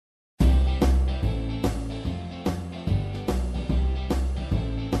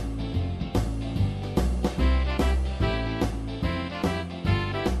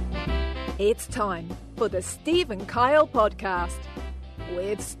It's time for the Steve and Kyle podcast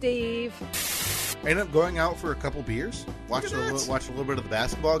with Steve. I ended up going out for a couple beers, watched a little bit of the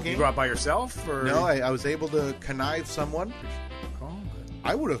basketball game. You go out by yourself? Or? No, I was able to connive someone.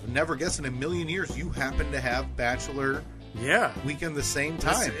 I would have never guessed in a million years you happen to have Bachelor weekend the same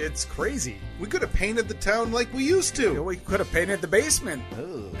time. It's crazy. We could have painted the town like we used to. We could have painted the basement.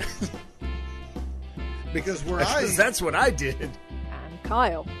 Because that's what I did. And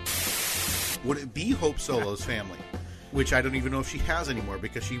Kyle. Would it be Hope Solo's family? Which I don't even know if she has anymore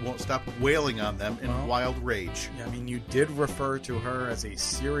because she won't stop wailing on them in wild rage. I mean, you did refer to her as a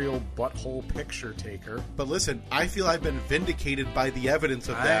serial butthole picture taker. But listen, I feel I've been vindicated by the evidence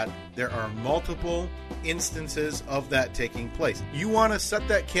of that. There are multiple instances of that taking place. You want to set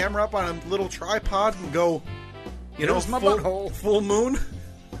that camera up on a little tripod and go, full moon?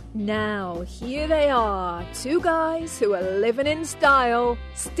 Now, here they are, two guys who are living in style,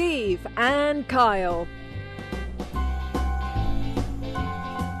 Steve and Kyle.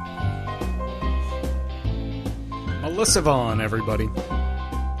 Melissa Vaughn, everybody.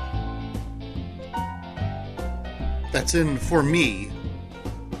 That's in, for me,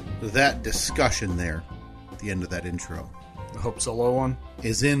 that discussion there, at the end of that intro. The Hope Solo one?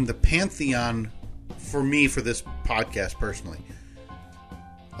 Is in the pantheon, for me, for this podcast personally,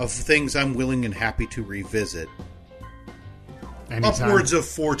 of things I'm willing and happy to revisit. Anytime. Upwards of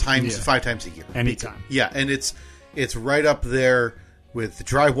 5 times a year. Anytime. Yeah, and it's right up there with the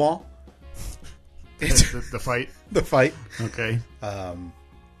drywall. The fight? The fight. Okay.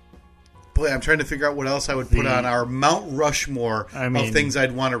 Boy, I'm trying to figure out what else I would put on our Mount Rushmore of things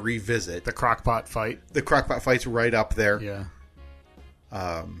I'd want to revisit. The crockpot fight. The crockpot fight's right up there. Yeah.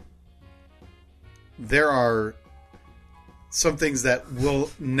 There are some things that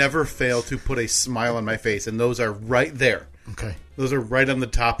will never fail to put a smile on my face, and those are right there. Okay. Those are right on the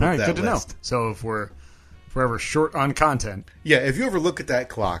top of that list. Good to know. So if we're ever short on content. Yeah, if you ever look at that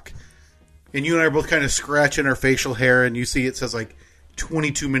clock, and you and I are both kind of scratching our facial hair, and you see it says like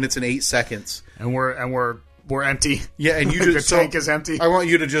 22 minutes and 8 seconds, and we're empty. Yeah, and you just the tank is empty. I want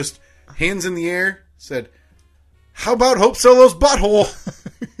you to just hands in the air. Said, "How about Hope Solo's butthole?"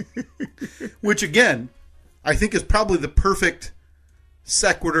 Which again, I think is probably the perfect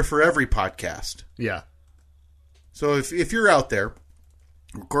sequitur for every podcast. Yeah. So if you're out there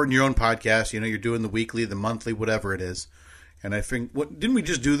recording your own podcast, you're doing the weekly, the monthly, whatever it is. And I think, didn't we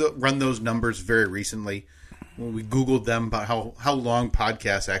just run those numbers very recently when we Googled them about how long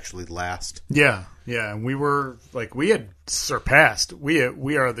podcasts actually last? Yeah, yeah. And we were we had surpassed. We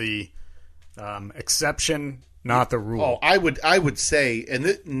are the exception, not the rule. Oh, I would say,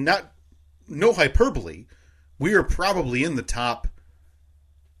 and no hyperbole, we are probably in the top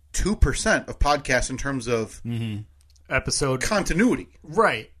 2% of podcasts in terms of episode continuity.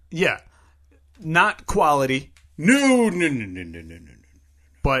 Right? Yeah, not quality. No.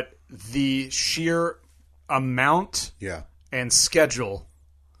 But the sheer amount and schedule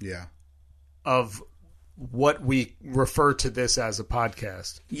of what we refer to this as a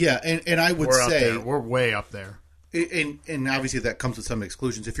podcast. Yeah, and I would say we're way up there. And obviously that comes with some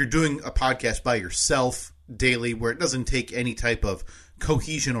exclusions. If you're doing a podcast by yourself daily where it doesn't take any type of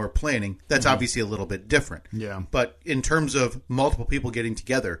cohesion or planning, that's obviously a little bit different. Yeah. But in terms of multiple people getting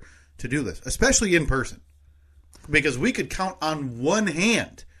together to do this, especially in person, because we could count on one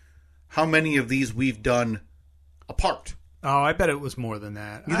hand how many of these we've done apart. Oh, I bet it was more than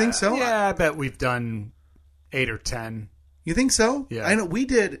that. You think so? Yeah, I bet we've done 8 or 10. You think so? Yeah. I know we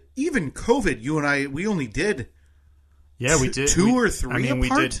did, even COVID, you and I, we only did we did 2 or 3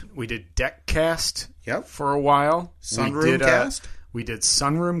 apart. We did Deckcast Yep. for a while. Sunroom Cast. We did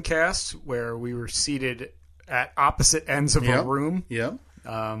Sunroom Cast where we were seated at opposite ends of a room. Yeah.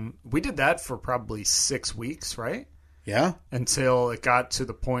 We did that for probably 6 weeks, right? Yeah. Until it got to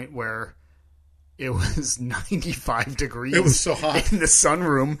the point where it was 95 degrees. It was so hot. In the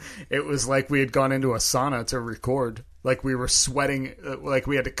sunroom. It was like we had gone into a sauna to record. Like we were sweating. Like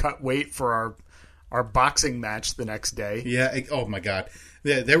we had to cut weight for our boxing match the next day. Yeah. Oh, my God.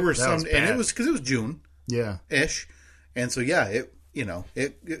 Yeah, there were some. And it was because it was June. Yeah. Ish. And so, yeah,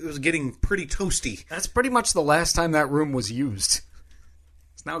 it was getting pretty toasty. That's pretty much the last time that room was used.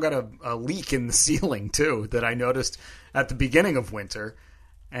 It's now got a leak in the ceiling, too, that I noticed at the beginning of winter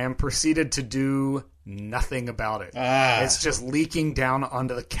and proceeded to do nothing about it. It's just leaking down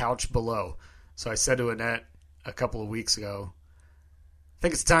onto the couch below. So I said to Annette a couple of weeks ago, I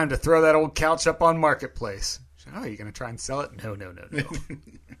think it's time to throw that old couch up on Marketplace. She said, are you going to try and sell it? No. No.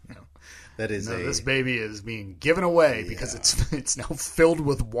 This baby is being given away because it's now filled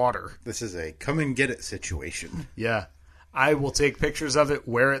with water. This is a come and get it situation. Yeah. I will take pictures of it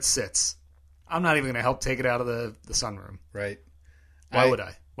where it sits. I'm not even going to help take it out of the sunroom. Right. Why would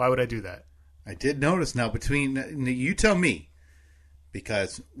I? Why would I do that? I did notice now you tell me,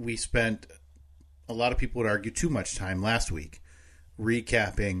 because we spent, a lot of people would argue, too much time last week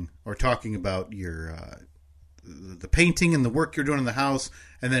recapping or talking about your the painting and the work you're doing in the house,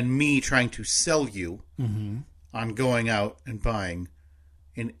 and then me trying to sell you on going out and buying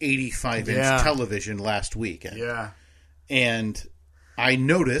an 85-inch television last weekend. Yeah. And I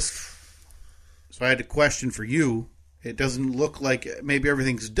noticed, so I had a question for you. It doesn't look like maybe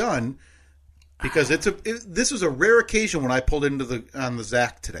everything's done, because this was a rare occasion when I pulled into on the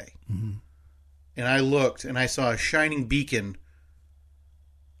Zach today. Mm-hmm. And I looked and I saw a shining beacon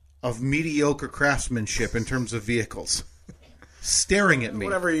of mediocre craftsmanship in terms of vehicles staring at me.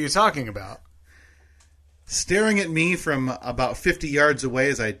 Whatever are you talking about? Staring at me from about 50 yards away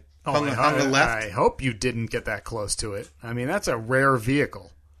as I hung the left. I hope you didn't get that close to it. I mean, that's a rare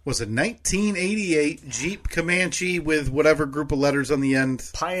vehicle. Was a 1988 Jeep Comanche with whatever group of letters on the end.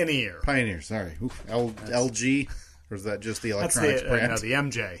 Pioneer, sorry. Oof, LG? Or is that just the electronics brand? No, the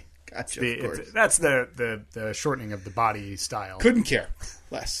MJ. Gotcha, of course. That's the shortening of the body style. Couldn't care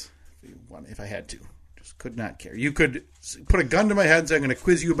less if I had to. Just could not care. You could put a gun to my head and say, I'm going to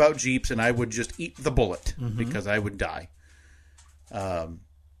quiz you about Jeeps, and I would just eat the bullet because I would die.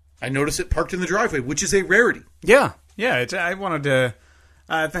 I noticed it parked in the driveway, which is a rarity. Yeah. I wanted to...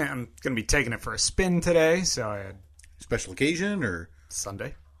 I think I'm going to be taking it for a spin today, so I had... Special occasion or...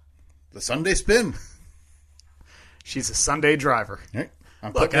 Sunday. The Sunday spin. She's a Sunday driver. All right.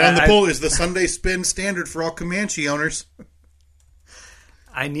 I'm putting it on the poll. Is the Sunday spin standard for all Comanche owners?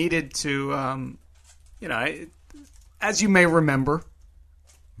 I needed to, as you may remember,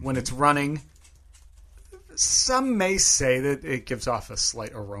 when it's running, some may say that it gives off a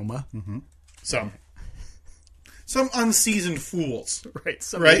slight aroma. Mm-hmm. Some unseasoned fools. Right,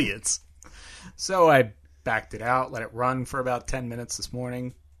 some idiots. So I backed it out, let it run for about 10 minutes this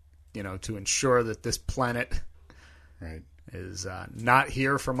morning, to ensure that this planet is not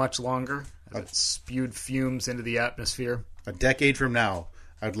here for much longer. It spewed fumes into the atmosphere. A decade from now,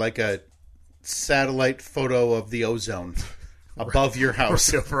 I'd like a satellite photo of the ozone above your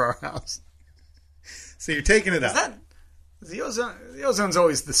house. Right over our house. So you're taking it out. The ozone's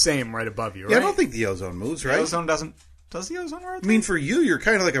always the same right above you, right? Yeah, I don't think the ozone moves, right? The ozone doesn't... Does the ozone rotate? I mean, for you, you're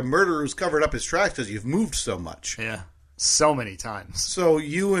kind of like a murderer who's covered up his tracks because you've moved so much. Yeah. So many times. So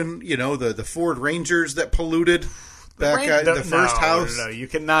you and, the Ford Rangers that polluted back at the first house. No, you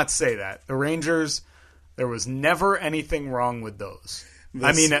cannot say that. The Rangers, there was never anything wrong with those.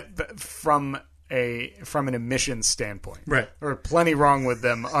 I mean, from an emissions standpoint. Right. There were plenty wrong with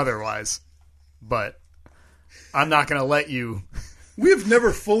them otherwise. But I'm not going to let you... We have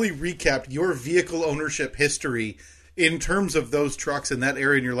never fully recapped your vehicle ownership history in terms of those trucks in that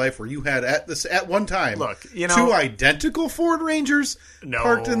area in your life where you had at one time two identical Ford Rangers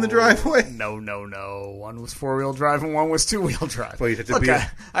parked in the driveway. No. One was 4-wheel drive and one was 2-wheel drive. Well,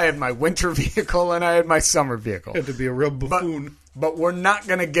 I had my winter vehicle and I had my summer vehicle. You had to be a real buffoon. But we're not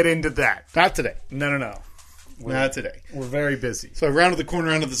going to get into that. Not today. No. Not today. We're very busy. So I rounded the corner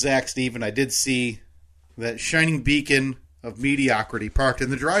onto the Zach, Steve, and I did see that shining beacon of mediocrity parked in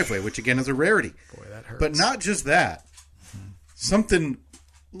the driveway, which again is a rarity. Boy, that hurts. But not just that. Something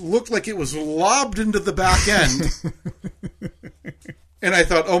looked like it was lobbed into the back end. And I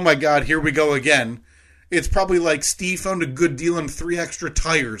thought, oh my God, here we go again. It's probably like Steve found a good deal on 3 extra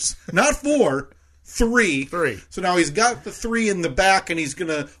tires. Not 4, 3. 3. So now he's got the 3 in the back and he's going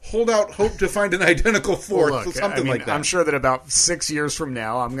to hold out hope to find an identical 4th. Well, look, something like that. I'm sure that about 6 years from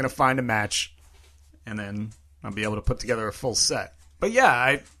now, I'm going to find a match. And then I'll be able to put together a full set. But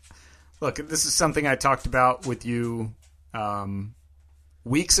yeah, look, this is something I talked about with you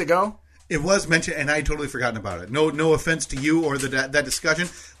weeks ago. It was mentioned, and I had totally forgotten about it. No offense to you or that discussion.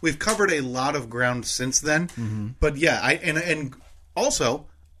 We've covered a lot of ground since then. Mm-hmm. But yeah, and also,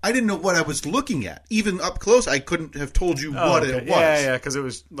 I didn't know what I was looking at. Even up close, I couldn't have told you what it was. Yeah, because it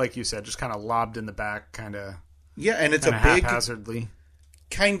was, like you said, just kind of lobbed in the back, kind of. Yeah, and it's a big, haphazardly,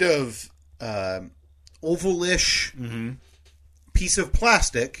 kind of ovalish piece of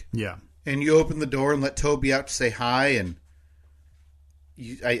plastic. Yeah. And you open the door and let Toby out to say hi, and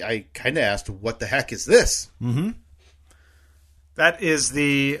I kind of asked, what the heck is this? Mm-hmm. That is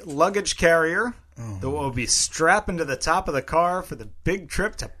the luggage carrier that will be strapped into the top of the car for the big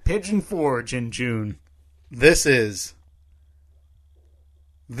trip to Pigeon Forge in June. This is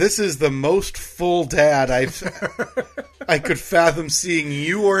the most full dad I could fathom seeing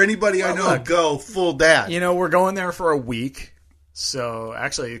you or anybody I know go full dad. We're going there for a week. So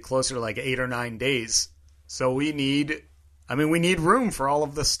actually closer to like 8 or 9 days. So we need room for all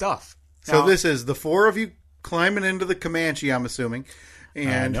of this stuff. So Now- this is the four of you climbing into the Comanche, I'm assuming.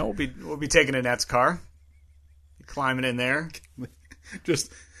 And no, we'll be taking Annette's car, climbing in there.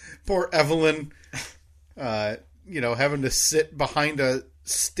 just poor Evelyn, having to sit behind a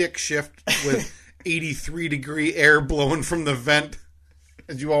stick shift with 83-degree air blowing from the vent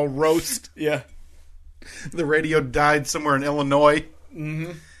as you all roast. Yeah. The radio died somewhere in Illinois.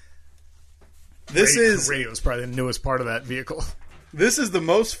 Mm-hmm. Radio is probably the newest part of that vehicle. This is the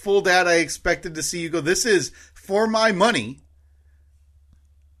most full dad I expected to see you go. This is, for my money,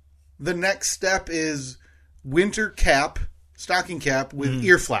 the next step is winter cap, stocking cap with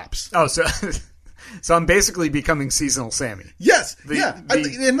ear flaps. Oh, so I'm basically becoming seasonal Sammy. Yes,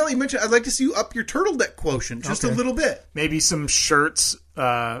 and now you mentioned, I'd like to see you up your turtleneck quotient just a little bit. Maybe some shirts.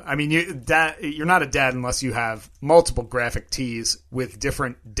 You're not a dad unless you have multiple graphic tees with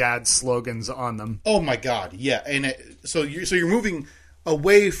different dad slogans on them. Oh my God, yeah, and so you're moving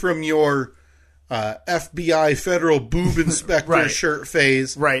away from your FBI federal boob inspector Right. shirt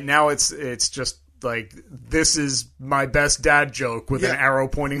phase. Right now, it's just like, this is my best dad joke with an arrow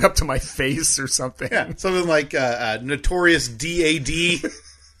pointing up to my face or something. Yeah, something like Notorious DAD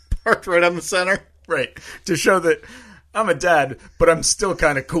parked right on the center. Right, to show that I'm a dad, but I'm still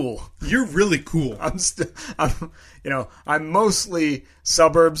kind of cool. You're really cool. I'm mostly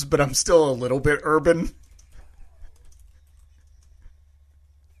suburbs, but I'm still a little bit urban.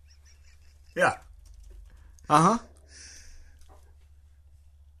 Yeah. Uh-huh.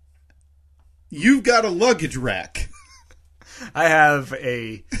 You've got a luggage rack. I have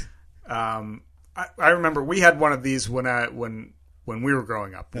a I remember we had one of these when we were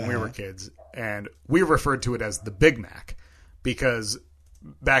growing up, when we were kids, and we referred to it as the Big Mac because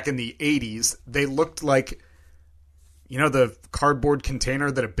back in the 80s, they looked like, the cardboard container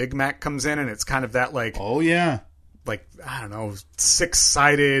that a Big Mac comes in, and it's kind of that Oh yeah. I don't know,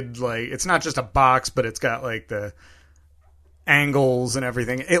 6-sided, it's not just a box, but it's got the angles and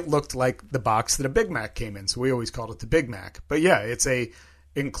everything. It looked like the box that a Big Mac came in, so we always called it the Big Mac. But yeah, it's a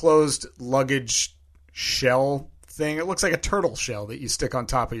enclosed luggage shell thing. It looks like a turtle shell that you stick on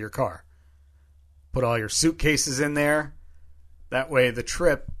top of your car. Put all your suitcases in there. That way the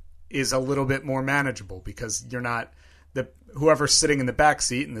trip is a little bit more manageable because you're not whoever's sitting in the back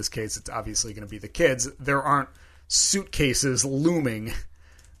seat, in this case it's obviously going to be the kids, there aren't suitcases looming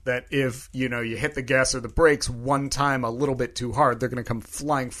that if you hit the gas or the brakes one time a little bit too hard, they're going to come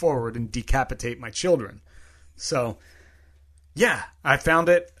flying forward and decapitate my children. So yeah, I found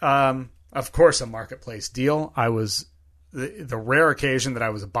it, of course, a marketplace deal. I was the rare occasion that I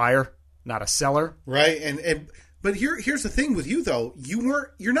was a buyer, not a seller. Right, but here's the thing with you though,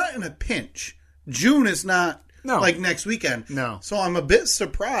 you're not in a pinch. June is not like next weekend. No. So I'm a bit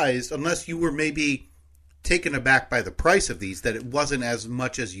surprised, unless you were maybe taken aback by the price of these, that it wasn't as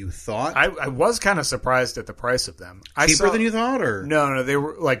much as you thought. I was kind of surprised at the price of them. Cheaper than you thought, or no, they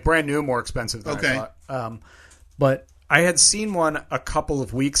were brand new, more expensive than I thought. But I had seen one a couple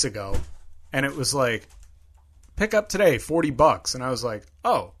of weeks ago, and it was like, pick up today, $40, and I was like,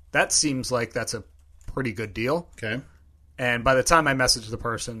 oh, that seems like that's a pretty good deal. Okay. And by the time I messaged the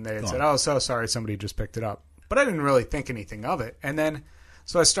person, they had said, oh, so sorry, somebody just picked it up. But I didn't really think anything of it. And then,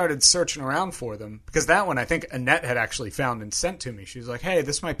 so I started searching around for them, because that one I think Annette had actually found and sent to me. She was like, hey,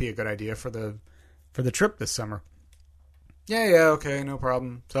 this might be a good idea for the trip this summer. Yeah, okay, no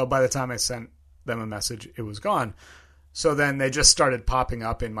problem. So by the time I sent them a message, it was gone. So then they just started popping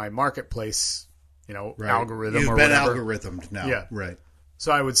up in my marketplace, algorithm or whatever. You've been algorithmed now. Yeah. Right.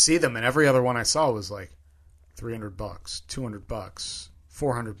 So I would see them, and every other one I saw was like $300, $200,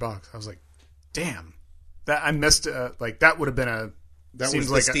 $400. I was like, damn, that I missed. That would have been seems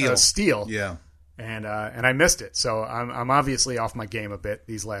like a steal. Yeah. And I missed it. So I'm obviously off my game a bit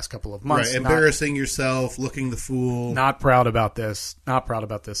these last couple of months. Right. Embarrassing yourself, looking the fool. Not proud about this. Not proud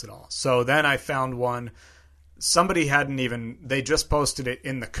about this at all. So then I found one. Somebody they just posted it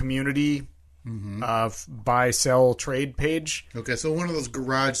in the community buy, sell, trade page. Okay, so one of those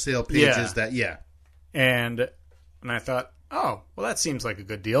garage sale pages And I thought, oh, well, that seems like a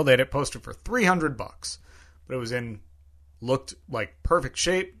good deal. They had it posted for $300, but it was looked like perfect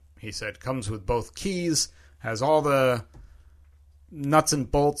shape. He said comes with both keys, has all the nuts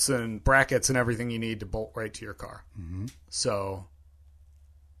and bolts and brackets and everything you need to bolt right to your car. Mm-hmm. So,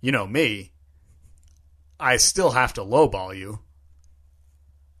 me, I still have to lowball you.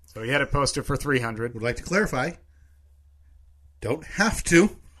 So he had it posted for $300. Would like to clarify. Don't have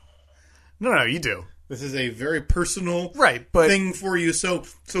to. No, you do. This is a very personal thing for you. So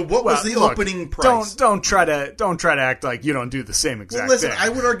what was the opening price? Don't try to act like you don't do the same exact thing. I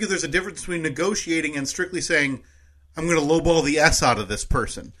would argue there's a difference between negotiating and strictly saying, I'm going to lowball the S out of this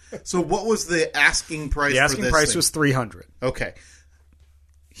person. So what was the asking price? The asking price thing? was $300. Okay.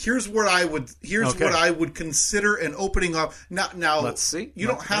 Here's what I would consider an opening up. Now, let's see. You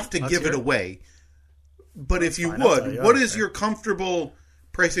don't have to give it away, but if you fine, I'll tell would, you. what is your comfortable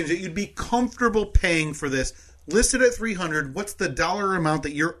pricing that you'd be comfortable paying for this? Listed at $300. What's the dollar amount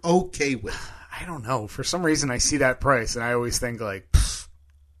that you're okay with? I don't know. For some reason, I see that price, and I always think like,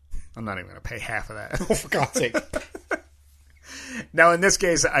 I'm not even going to pay half of that. Oh, for God's sake! Now, in this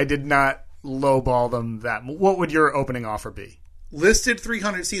case, I did not lowball them that. What would your opening offer be? Listed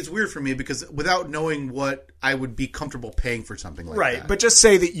 $300. See, it's weird for me because without knowing what I would be comfortable paying for something like that. Right, but just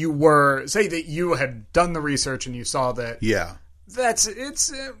say that you had done the research and you saw that. Yeah, It's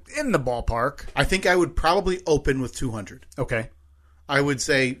in the ballpark. I think I would probably open with $200. Okay. I would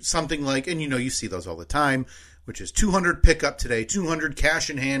say something like, and you see those all the time, which is $200 pickup today, $200 cash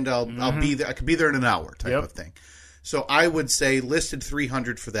in hand. I'll be there. I could be there in an hour type of thing. So I would say listed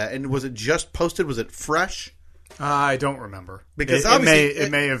 $300 for that. And was it just posted? Was it fresh? I don't remember Because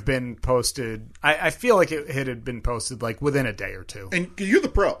it may have been posted. I feel like it had been posted like within a day or two. And you're the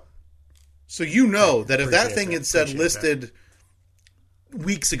pro, so you know that if that thing had said listed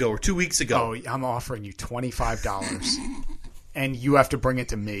weeks ago or 2 weeks ago, oh, I'm offering you $25, and you have to bring it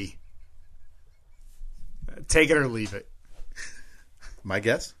to me. Take it or leave it. My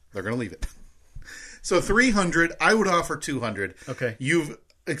guess, they're going to leave it. So $300, I would offer $200. Okay. You've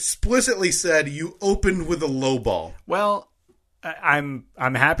explicitly said you opened with a low ball. Well, I'm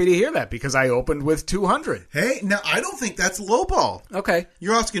happy to hear that because I opened with $200. Hey, now I don't think that's low ball. Okay.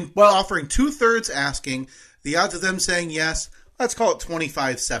 You're offering 2/3 asking. The odds of them saying yes, let's call it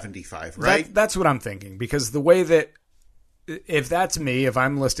 25-75, right? That's what I'm thinking because the way that if that's me, if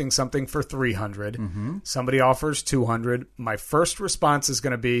I'm listing something for $300, somebody offers $200, my first response is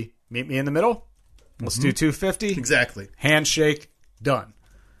going to be meet me in the middle. Let's do $250. Exactly. Handshake, done.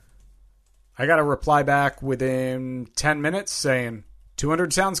 I got a reply back within 10 minutes saying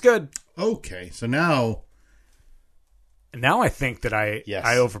 $200 sounds good. Okay, so now I think that I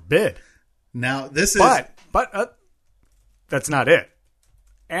overbid. Now this is But that's not it.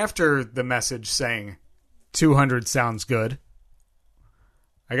 After the message saying $200 sounds good,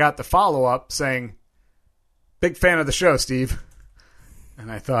 I got the follow-up saying, big fan of the show, Steve.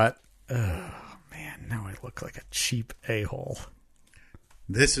 And I thought, oh, man, now I look like a cheap a-hole.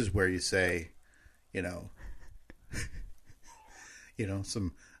 This is where you say,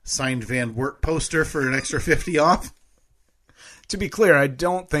 some signed Van Wert poster for an extra 50 off. To be clear, I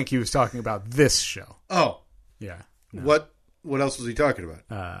don't think he was talking about this show. Oh. Yeah. No. What else was he talking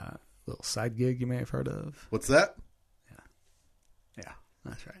about? Little side gig you may have heard of. What's that? Yeah,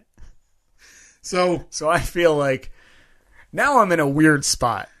 that's right. So I feel like now I'm in a weird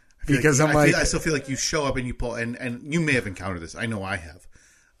spot because I still feel like you show up and you pull, and you may have encountered this. I know I have.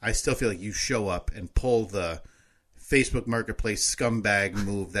 I still feel like you show up and pull the Facebook Marketplace scumbag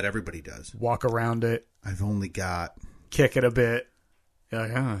move that everybody does. Walk around it. I've only got... Kick it a bit.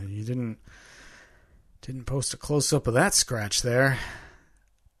 Yeah, you didn't post a close-up of that scratch there.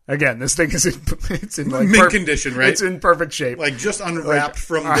 Again, this thing is in like mint condition, right? It's in perfect shape. Like just unwrapped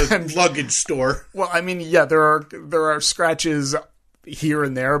from the luggage store. Well, I mean, yeah, there are scratches here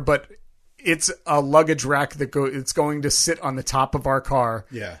and there, but it's a luggage rack that it's going to sit on the top of our car.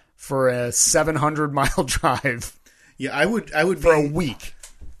 Yeah. For a 700-mile drive. Yeah, I would for a week.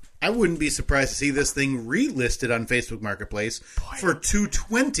 I wouldn't be surprised to see this thing relisted on Facebook Marketplace for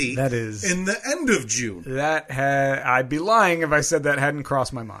 $220. That is in the end of June. I'd be lying if I said that hadn't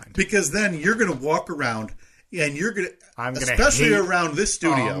crossed my mind. Because then you're going to walk around and especially around this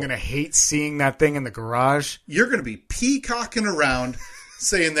studio. I'm going to hate seeing that thing in the garage. You're going to be peacocking around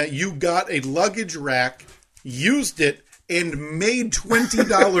saying that you got a luggage rack, used it, and made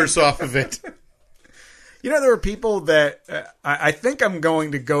 $20 off of it. There are people that I think I'm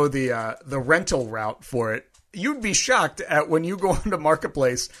going to go the rental route for it. You'd be shocked at when you go into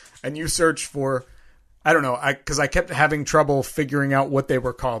Marketplace and you search for, I don't know, because I kept having trouble figuring out what they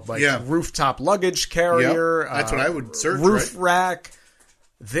were called, like rooftop luggage carrier. Yep, that's what I would search. Roof rack.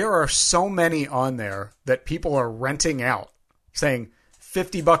 There are so many on there that people are renting out, saying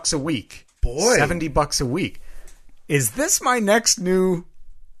 $50 a week, $70 a week. Is this my next new?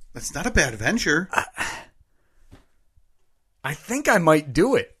 That's not a bad venture. I think I might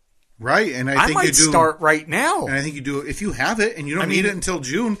do it. Right, and I think might you do start right now. And I think you do if you have it, and you don't need it until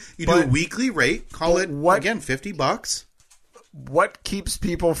June. You do a weekly rate. Call it again $50. What keeps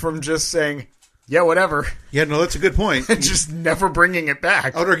people from just saying, "Yeah, whatever"? Yeah, no, that's a good point. And just never bringing it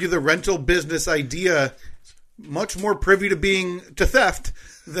back. I would argue the rental business idea much more privy to theft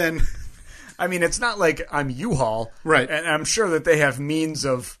than. I mean, it's not like I'm U-Haul. Right. And I'm sure that they have means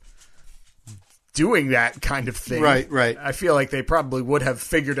of doing that kind of thing. Right. I feel like they probably would have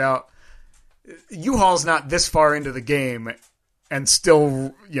figured out. U-Haul's not this far into the game and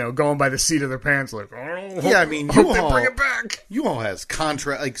still, going by the seat of their pants like, oh, Yeah, I mean, hope they bring it back. U-Haul has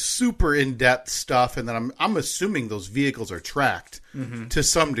contract, like super in-depth stuff, and then I'm assuming those vehicles are tracked to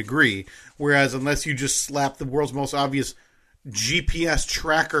some degree. Whereas unless you just slap the world's most obvious GPS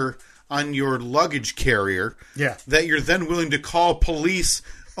tracker on your luggage carrier, that you're then willing to call police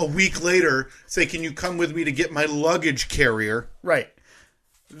a week later, say, can you come with me to get my luggage carrier? Right.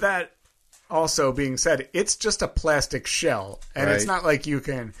 That also being said, it's just a plastic shell. And it's not like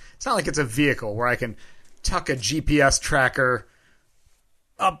it's not like it's a vehicle where I can tuck a GPS tracker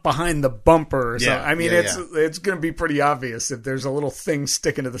up behind the bumper or something. I mean, it's going to be pretty obvious if there's a little thing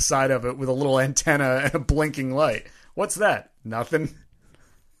sticking to the side of it with a little antenna and a blinking light. What's that? Nothing.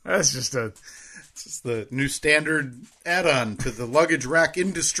 That's just It's the new standard add-on to the luggage rack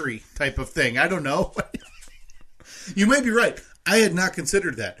industry type of thing. I don't know. You may be right. I had not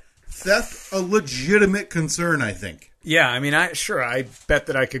considered that. Theft, a legitimate concern, I think. Yeah, I mean, I bet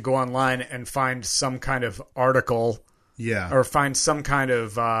that I could go online and find some kind of article, or find some kind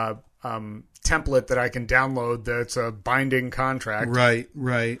of template that I can download that's a binding contract.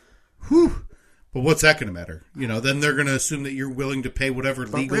 Right. Whew. But what's that going to matter? Then they're going to assume that you're willing to pay whatever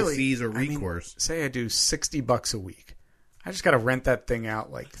legal fees or recourse. Say I do $60 a week. I just got to rent that thing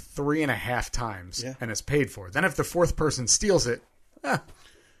out like 3.5 times, and it's paid for. Then if the fourth person steals it,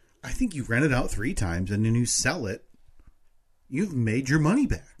 I think you rent it out 3 times, and then you sell it. You've made your money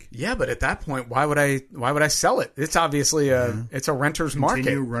back. Yeah, but at that point, why would I sell it? It's obviously it's a renter's market.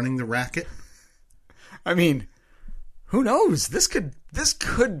 Continue running the racket. I mean, who knows? This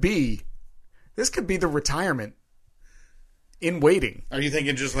could be the retirement in waiting. Are you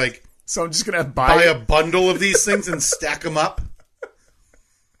thinking just like, so I'm just gonna buy a bundle of these things and stack them up?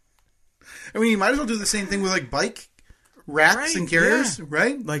 I mean, you might as well do the same thing with like bike racks and carriers,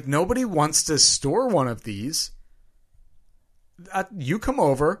 right? Like nobody wants to store one of these. You come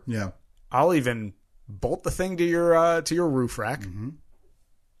over. Yeah. I'll even bolt the thing to your roof rack. Mm-hmm.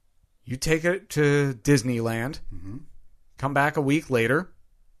 You take it to Disneyland. Mm-hmm. Come back a week later.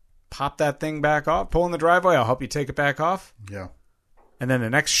 Pop that thing back off. Pull in the driveway. I'll help you take it back off. Yeah. And then the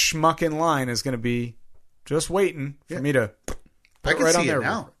next schmuck in line is going to be just waiting for me to put I can right see on there. it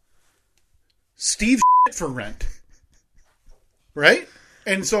now. Steve for rent. Right?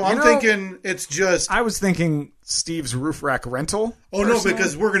 And so I'm thinking it's just... I was thinking Steve's roof rack rental. Oh, no,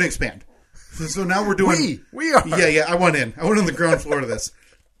 because we're going to expand. So now we're doing... We are. Yeah, I went in. I went on the ground floor of this.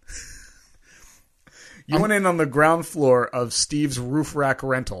 You went in on the ground floor of Steve's roof rack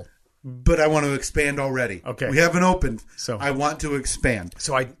rental. But I want to expand already. Okay. We haven't opened, so I want to expand.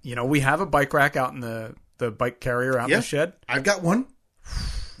 So we have a bike rack out in the bike carrier out in the shed. I've got one.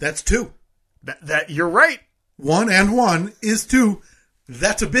 That's 2. That you're right. 1 and 1 is 2.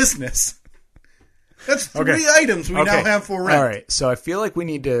 That's a business. That's 3 items we now have for rent. All right. So I feel like we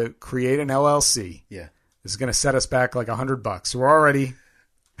need to create an LLC. Yeah. This is going to set us back like $100. So we're already...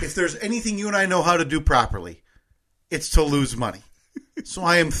 If there's anything you and I know how to do properly, it's to lose money. So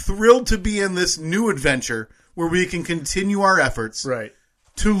I am thrilled to be in this new adventure where we can continue our efforts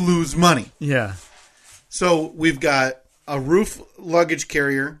to lose money. Yeah. So we've got a roof luggage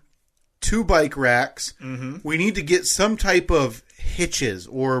carrier, 2 bike racks. Mm-hmm. We need to get some type of hitches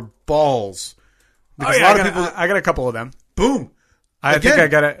or balls. Because I got a couple of them. Boom. I think I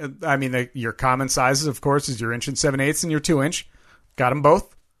got it. I mean, your common sizes, of course, is your 1 7/8 and your 2 inch. Got them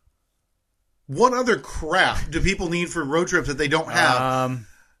both. What other crap do people need for road trips that they don't have?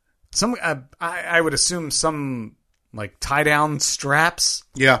 I would assume some like tie down straps.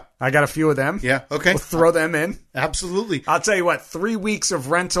 Yeah, I got a few of them. Yeah, okay, we'll throw them in. Absolutely. I'll tell you what. 3 weeks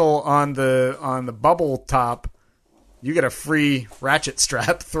of rental on the bubble top, you get a free ratchet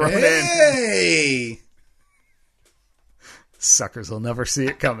strap thrown in. Hey, suckers will never see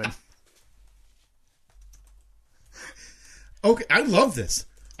it coming. Okay, I love this.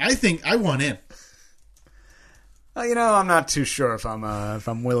 I think I want in. Well, I'm not too sure if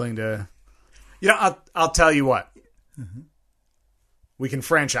I'm willing to. I'll tell you what. Mm-hmm. We can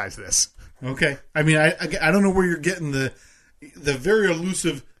franchise this. Okay. I mean, I don't know where you're getting the very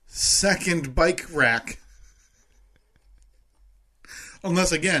elusive second bike rack.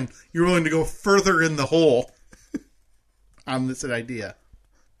 Unless, again, you're willing to go further in the hole on this idea.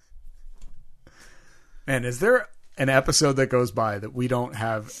 Man, is there an episode that goes by that we don't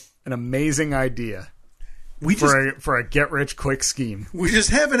have an amazing idea for a get rich quick scheme? We just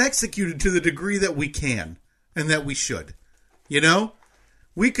haven't executed to the degree that we can and that we should.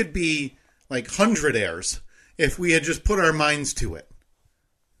 We could be like 100 airs if we had just put our minds to it.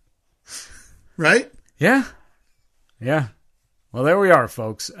 Right? Yeah. Yeah. Well, there we are,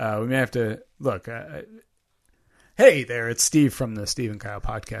 folks. We may have to look. Hey there, it's Steve from the Steve and Kyle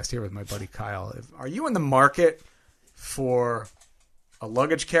podcast here with my buddy Kyle. Are you in the market for a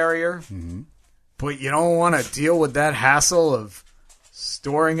luggage carrier, but you don't want to deal with that hassle of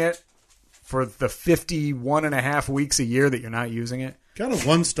storing it for the 51 and a half weeks a year that you're not using it? Got a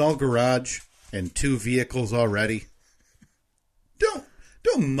 1-stall garage and 2 vehicles already. Don't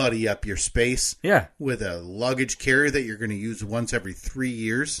muddy up your space with a luggage carrier that you're going to use once every 3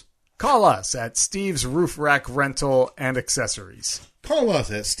 years. Call us at Steve's Roof Rack Rental and Accessories. Call us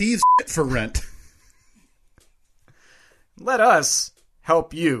at Steve's for Rent. Let us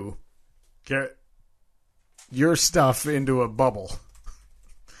help you get your stuff into a bubble.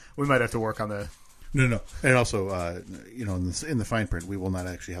 We might have to work on the... No. And also, in the fine print, we will not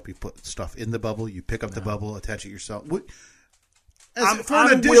actually help you put stuff in the bubble. You pick up the bubble, attach it yourself. For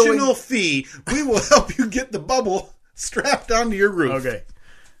an additional fee, we will help you get the bubble strapped onto your roof. Okay.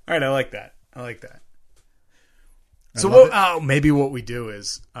 All right, I like that. So maybe what we do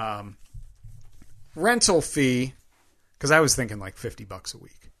is rental fee, because I was thinking like $50 a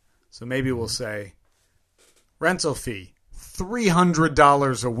week. So maybe we'll say rental fee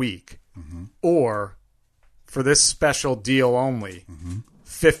 $300 a week, or for this special deal only,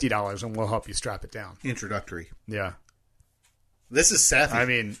 $50, and we'll help you strap it down. Introductory. Yeah. This is savvy. I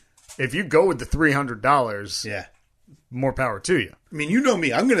mean, if you go with the $300, yeah, more power to you. I mean, you know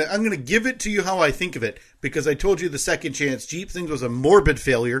me. I'm gonna give it to you how I think of it, because I told you the Second Chance Jeep thing was a morbid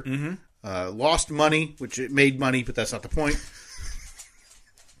failure. Lost money, which it made money, but that's not the point.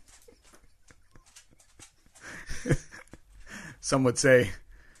 Some would say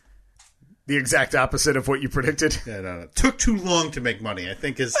the exact opposite of what you predicted. Yeah, no. Took too long to make money, I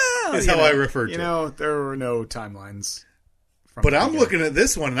think is how I referred to it. You know, there were no timelines. But I'm looking at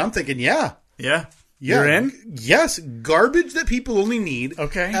this one, and I'm thinking, yeah. You're in? Yes. Garbage that people only need.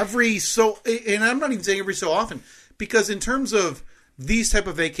 Okay. And I'm not even saying every so often, because in terms of these type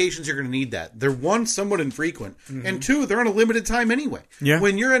of vacations, you're going to need that. They're, one, somewhat infrequent, and two, they're on a limited time anyway. Yeah.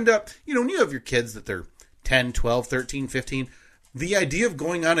 When you end up, when you have your kids that they're 10, 12, 13, 15, the idea of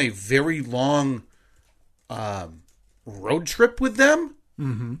going on a very long road trip with them,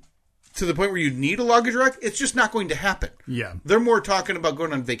 to the point where you need a luggage rack, it's just not going to happen. Yeah. They're more talking about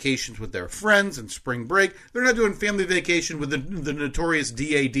going on vacations with their friends and spring break. They're not doing family vacation with the notorious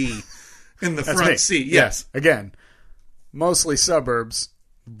DAD in the front seat. Yes. Again, mostly suburbs,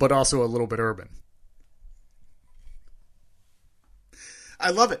 but also a little bit urban.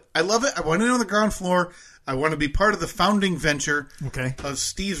 I love it. I want to know the ground floor. I want to be part of the founding venture of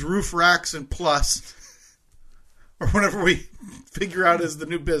Steve's Roof Racks and Plus, or whatever we figure out as the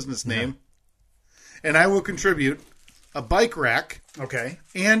new business name. And I will contribute a bike rack. Okay.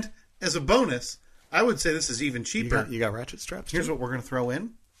 And as a bonus, I would say this is even cheaper. You got ratchet straps? Here's what we're going to throw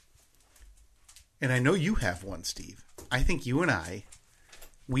in. And I know you have one, Steve. I think you and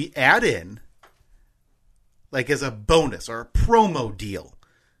we add in, like as a bonus or a promo deal.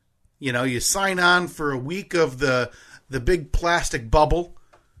 You sign on for a week of the big plastic bubble,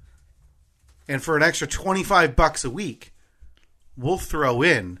 and for an extra $25 a week, we'll throw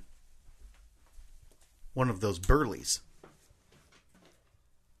in one of those Burleys.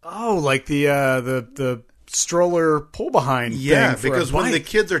 Oh, like the stroller pull behind. Yeah, thing because when the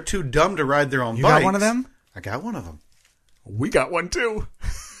kids are too dumb to ride their own bikes. You got one of them? I got one of them. We got one too.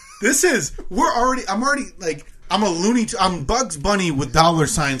 I'm I'm Bugs Bunny with dollar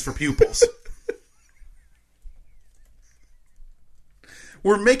signs for pupils.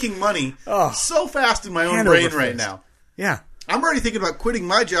 We're making money so fast in my own brain right now. Yeah. I'm already thinking about quitting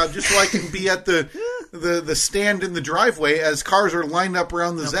my job just so I can be at the stand in the driveway as cars are lined up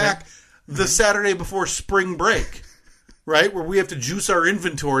around the ZAC the Saturday before spring break, right? Where we have to juice our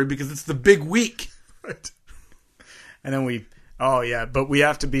inventory because it's the big week. Right. And then but we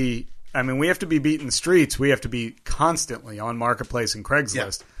have to be, we have to be beating the streets. We have to be constantly on Marketplace and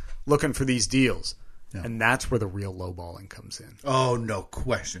Craigslist looking for these deals. Yeah. And that's where the real lowballing comes in. Oh, no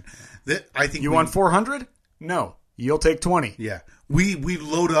question. I think you want 400? No. You'll take 20. Yeah. We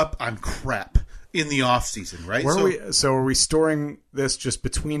load up on crap in the off season, right? So are we storing this just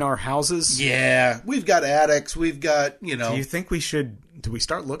between our houses? Yeah. We've got attics. We've got, Do you think do we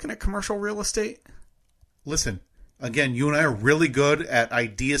start looking at commercial real estate? Listen, again, you and I are really good at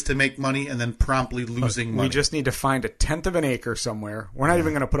ideas to make money and then promptly losing money. We just need to find 1/10 of an acre somewhere. We're not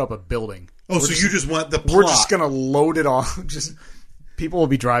even going to put up a building. Oh, you just want the plot. We're just going to load it all. People will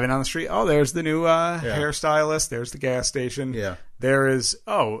be driving on the street. Oh, there's the new hairstylist. There's the gas station. Yeah. There is,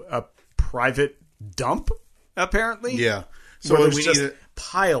 a private dump, apparently. Yeah. So So there's we just need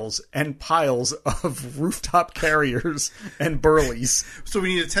piles and piles of rooftop carriers and burleys.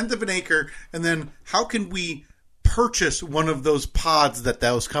 we need a tenth of an acre, and then how can we purchase one of those pods that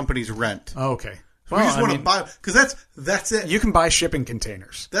those companies rent? Okay. We just want to buy, because that's it. You can buy shipping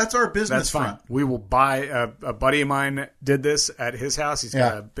containers. That's our business That's fine. front. We will buy. A buddy of mine did this at his house. He's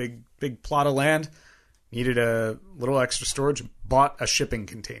got Yeah. a big plot of land. Needed a little extra storage. Bought a shipping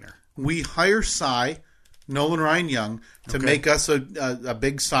container. We hire Cy, Nolan Ryan Young, to make us a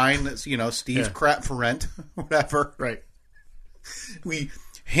big sign that's, Steve's Yeah. crap for rent, whatever. Right. We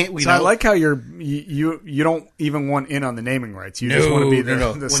So I like how you don't even want in on the naming rights. You just want to be the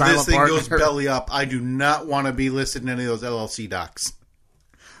When silent this thing partner. goes belly up, I do not want to be listed in any of those LLC docs.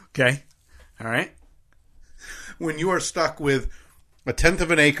 Okay. All right. When you are stuck with a tenth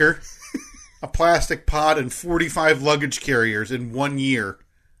of an acre, a plastic pod, and 45 luggage carriers in 1 year,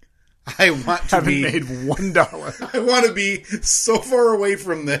 I want to Haven't be made $1. I want to be so far away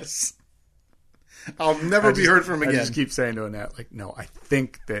from this. I'll never be heard from again. I just keep saying to Annette, like, no, I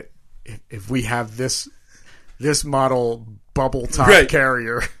think that if we have this model bubble top Right.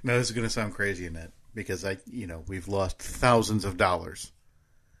 carrier, Now, this is going to sound crazy, Annette, because we've lost thousands of dollars.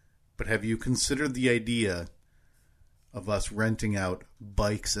 But have you considered the idea of us renting out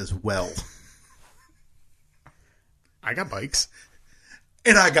bikes as well? I got bikes.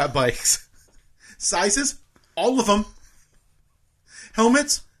 And I got bikes. Sizes? All of them.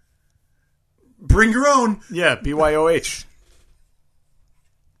 Helmets? Bring your own. Yeah, BYOH.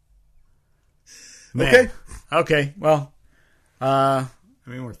 Man. Okay. Okay. Well,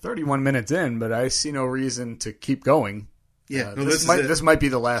 we're 31 minutes in, but I see no reason to keep going. Yeah, This might be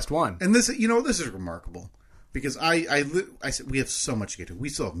the last one. And this is remarkable. Because I said we have so much to get to. We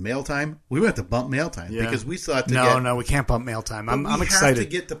still have mail time. We went to bump mail time because we still have to No, we can't bump mail time. I'm we excited. have to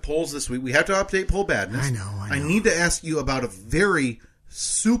get the polls this week. We have to update Poll Badness. I know. I need to ask you about a very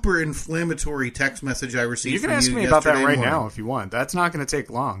super inflammatory text message I received. You can from ask you me about that yesterday right morning. now if you want. That's not going to take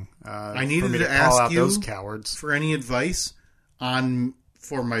long. I needed for me to call ask out you those cowards for any advice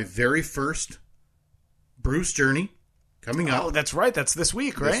for my very first Bruce journey coming up. Oh, that's right. That's this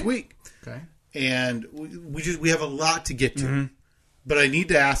week, right? This week. Okay. And we have a lot to get to. But I need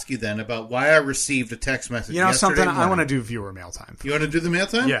to ask you then about why I received a text message. You know yesterday something? I morning. want to do viewer mail time. You want to do the mail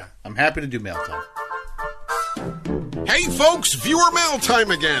time? Yeah. I'm happy to do mail time. Hey folks, viewer mail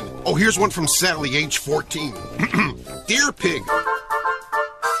time again. Oh, here's one from Sally, age 14. Dear Pig.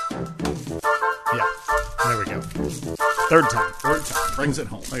 Yeah. There we go. Third time. Brings it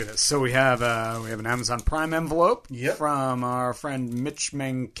home. Look at this. So we have an Amazon Prime envelope Yep. from our friend Mitch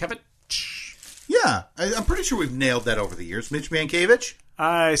Mankiewicz. Yeah, I'm pretty sure we've nailed that over the years. Mitch Mankiewicz?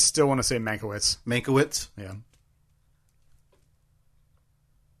 I still want to say Mankiewicz. Mankiewicz? Yeah.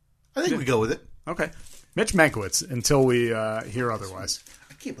 I think we go with it. Okay. Mitch Mankiewicz until we hear otherwise.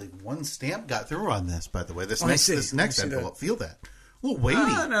 I can't believe one stamp got through on this, by the way. This I next see. this next I see envelope. Feel that. A little weighty.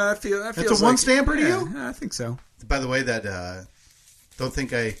 No, that feels That's a one-stamper to you? Yeah, I think so. By the way, that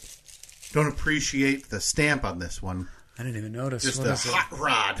don't appreciate the stamp on this one. I didn't even notice. Just What a is it? hot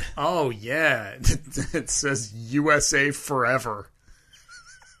rod. Oh, yeah. It says USA Forever.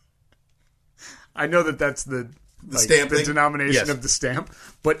 I know that's the stamp the thing? denomination Yes. of the stamp,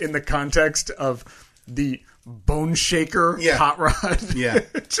 but in the context of the Bone Shaker Yeah. hot rod, Yeah.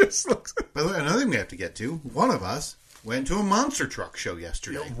 it just looks... By the way, another thing we have to get to, one of us went to a monster truck show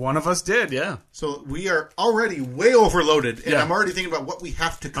yesterday. One of us did, yeah. So we are already way overloaded, and Yeah. I'm already thinking about what we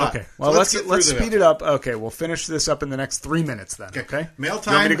have to cut. Okay, So well, let's get through the speed it up. Okay, we'll finish this up in the next 3 minutes then, okay? Mail You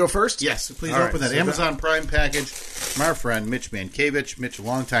time. want me to go first? Yes, please All open right, that so Amazon Prime package from our friend Mitch Mankiewicz. Mitch, a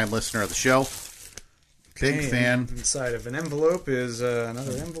longtime listener of the show. Big Okay, fan. Inside of an envelope is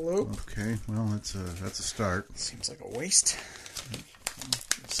another envelope. Okay, well, that's a start. Seems like a waste.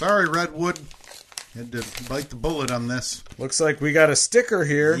 Sorry, Redwood. Had to bite the bullet on this. Looks like we got a sticker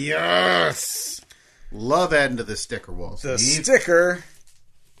here. Yes! Love adding to the sticker wall. The Steve. sticker.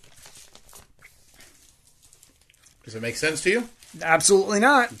 Does it make sense to you? Absolutely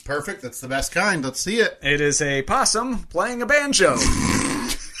not. Perfect. That's the best kind. Let's see it. It is a possum playing a banjo.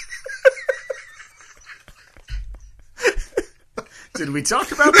 Did we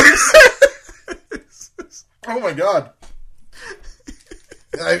talk about this? Oh my god.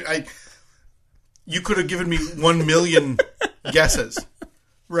 You could have given me 1 million guesses,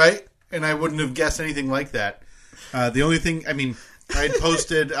 right? And I wouldn't have guessed anything like that. The only thing, I had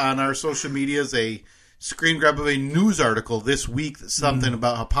posted on our social medias a screen grab of a news article this week, something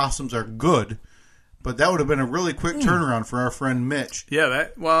about how possums are good, but that would have been a really quick turnaround for our friend Mitch. Yeah,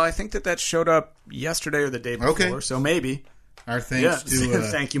 I think that showed up yesterday or the day before, Okay. so maybe. Our thanks to...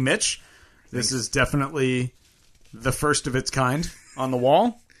 Thank you, Mitch. This is definitely the first of its kind on the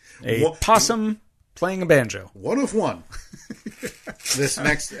wall. A possum playing a banjo. One of one. This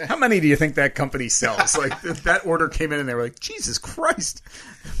next... How many do you think that company sells? Like, that order came in and they were like, Jesus Christ,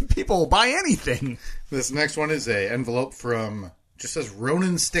 people will buy anything. This next one is a envelope from, just says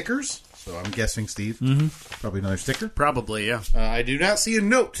Ronin Stickers. So I'm guessing, Steve, probably another sticker. Probably, yeah. I do not see a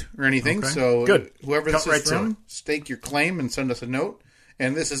note or anything, Okay. so Good. whoever this Cut right is to from, it. stake your claim and send us a note.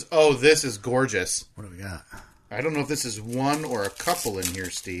 And this is gorgeous. What do we got? I don't know if this is one or a couple in here,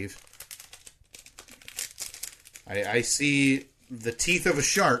 Steve. I see the teeth of a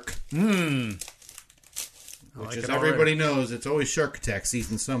shark. Which, like as it everybody knows, it's always shark attack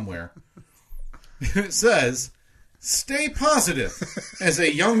season somewhere. It says, "Stay positive," as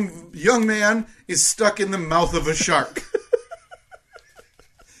a young man is stuck in the mouth of a shark.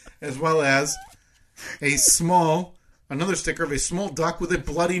 As well as another sticker of a small duck with a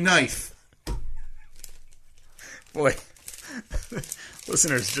bloody knife. Boy,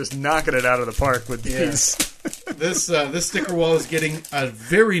 listeners just knocking it out of the park with these. This sticker wall is getting a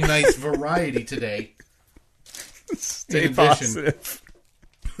very nice variety today. Stay In addition- positive.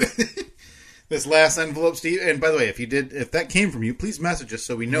 This last envelope, Steve, and by the way, if that came from you, please message us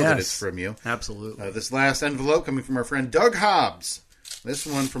so we know that Yes. it's from you. Absolutely. This last envelope coming from our friend Doug Hobbs. This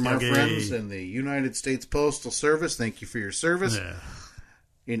one from our Dougie. friends in the United States Postal Service. Thank you for your service. Yeah.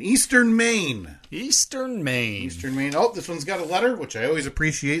 In Eastern Maine. Eastern Maine. Eastern Maine. Oh, this one's got a letter, which I always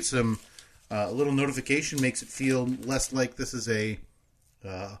appreciate. Some little notification makes it feel less like this is a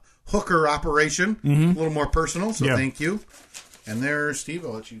hooker operation. A little more personal, so Yeah. thank you. And there, Steve,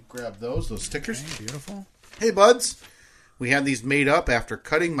 I'll let you grab those stickers. Okay, beautiful. Hey, buds. We had these made up after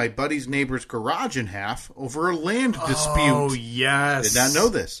cutting my buddy's neighbor's garage in half over a land dispute. Oh, yes. Did not know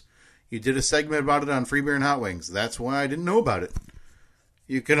this. You did a segment about it on Free Beer and Hot Wings. That's why I didn't know about it.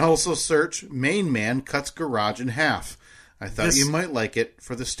 You can also search Maine Man Cuts Garage in Half. I thought you might like it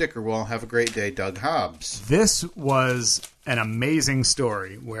for the sticker wall. Have a great day, Doug Hobbs. This was an amazing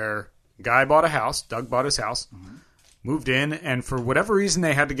story where a guy bought a house, Doug bought his house, moved in, and for whatever reason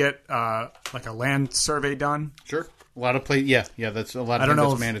they had to get like a land survey done. Sure. A lot of yeah, that's a lot of I don't know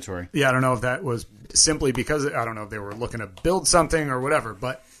that's if- mandatory. Yeah, I don't know if that was simply because, I don't know if they were looking to build something or whatever,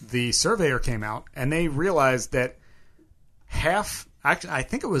 but the surveyor came out and they realized that I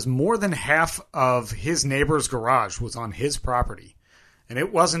think it was more than half of his neighbor's garage was on his property. And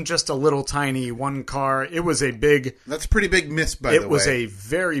it wasn't just a little tiny one car. It was a big... That's a pretty big miss, by the way. It was a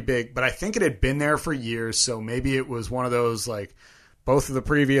very big... But I think it had been there for years, so maybe it was one of those, like, both of the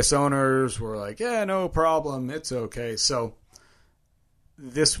previous owners were like, yeah, no problem, it's okay. So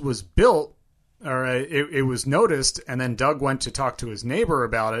this was built, or it was noticed, and then Doug went to talk to his neighbor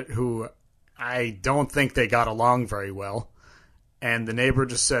about it, who I don't think they got along very well. And the neighbor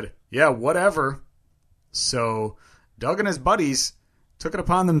just said, yeah, whatever. So Doug and his buddies took it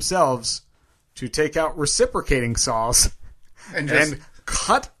upon themselves to take out reciprocating saws and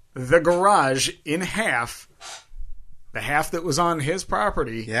cut the garage in half, the half that was on his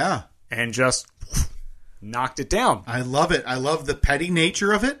property, Yeah. and just knocked it down. I love it. I love the petty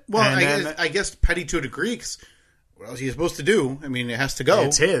nature of it. Well, And I guess petty to a degree, 'cause what else are you supposed to do? I mean, it has to go.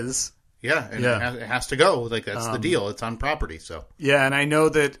 It's his. Yeah, and Yeah. It has to go. Like, that's the deal. It's on property, so. Yeah, and I know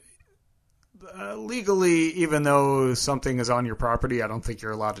that legally, even though something is on your property, I don't think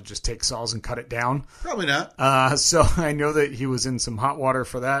you're allowed to just take saws and cut it down. Probably not. So I know that he was in some hot water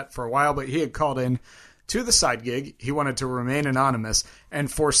for that for a while, but he had called in to the side gig. He wanted to remain anonymous,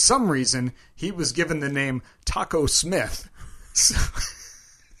 and for some reason, he was given the name Taco Smith.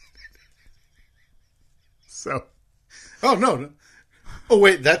 So Oh, no. Oh,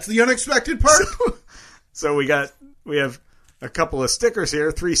 wait, that's the unexpected part? So we have a couple of stickers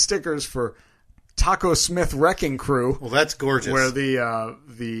here, 3 stickers for Taco Smith Wrecking Crew, Well, that's gorgeous. where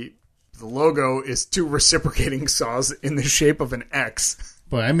the logo is 2 reciprocating saws in the shape of an X.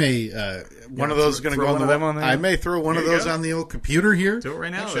 Boy, I may one of those is going to throw go one on of them on there? I may throw one of There you those go. on the old computer here. Do it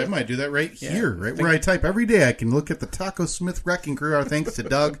right now. Actually, I might do that right here, right where I type every day. I can look at the Taco Smith Wrecking Crew. Our thanks to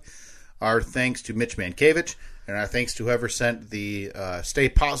Doug. Our thanks to Mitch Mankiewicz. And our thanks to whoever sent the Stay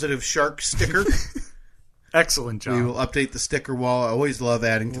Positive Shark sticker. Excellent job. We will update the sticker wall. I always love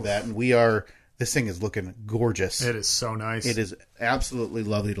adding to that. And this thing is looking gorgeous. It is so nice. It is absolutely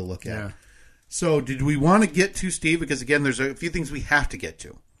lovely to look at. Yeah. So did we want to get to, Steve? Because, again, there's a few things we have to get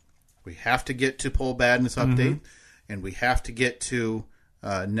to. We have to get to Poll Badness Update. And we have to get to,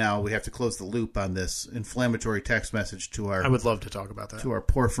 now we have to close the loop on this inflammatory text message to I would love to talk about that. our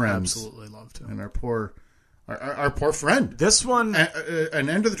poor friends. Absolutely love to. And our poor Our poor friend. This one... An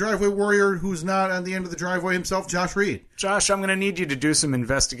end of the driveway warrior who's not on the end of the driveway himself, Josh Reed. Josh, I'm going to need you to do some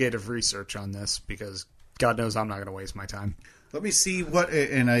investigative research on this because God knows I'm not going to waste my time. Let me see what,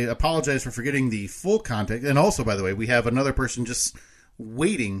 and I apologize for forgetting the full context. And also, by the way, we have another person just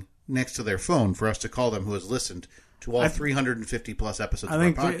waiting next to their phone for us to call them who has listened to all 350 plus episodes of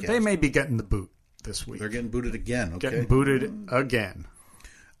our podcast. I think they may be getting the boot this week. They're getting booted again. Okay. Getting booted again.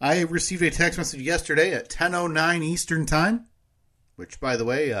 I received a text message yesterday at 10:09 Eastern Time, which, by the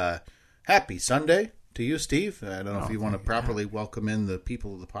way, happy Sunday to you, Steve. I don't know if you want to properly welcome in the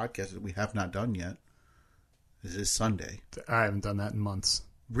people of the podcast that we have not done yet. This is Sunday. I haven't done that in months.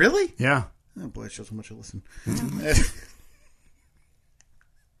 Really? Yeah. Oh, boy, it shows how much I listen.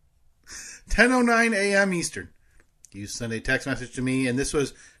 10:09 a.m. Eastern. You sent a text message to me, and this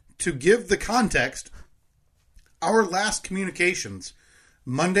was to give the context. Our last communications,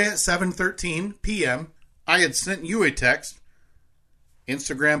 Monday at 7:13 p.m., I had sent you a text.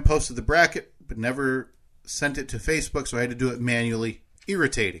 Instagram posted the bracket, but never sent it to Facebook, so I had to do it manually.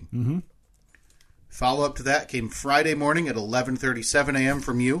 Irritating. Mm-hmm. Follow-up to that came Friday morning at 11:37 a.m.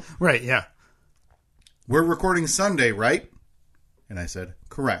 from you. Right, yeah. We're recording Sunday, right? And I said,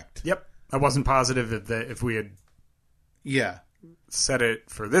 correct. Yep. I wasn't positive if we had set it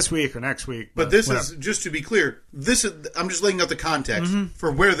for this week or next week. But this is, just to be clear, I'm just laying out the context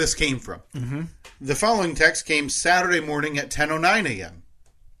for where this came from. Mm-hmm. The following text came Saturday morning at 10:09 a.m.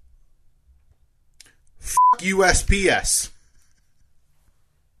 Fuck USPS.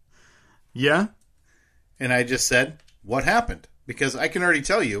 Yeah? And I just said, what happened? Because I can already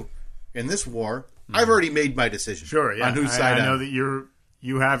tell you, in this war, I've already made my decision. Sure, yeah. On whose side I know that you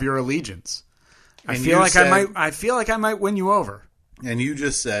have your allegiance. I feel like I might win you over. And you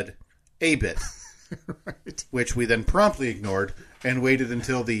just said a bit. Right. Which we then promptly ignored and waited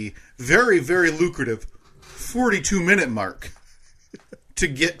until the very, very lucrative 42-minute mark to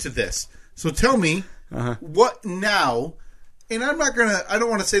get to this. So tell me, what now? And I don't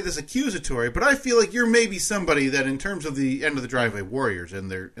want to say this accusatory, but I feel like you're maybe somebody that, in terms of the end of the driveway warriors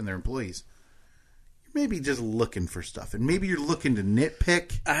and their employees, you're maybe just looking for stuff, and maybe you're looking to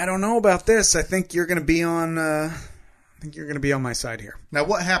nitpick. I don't know about this. I think you're going to be on. I think you're going to be on my side here. Now,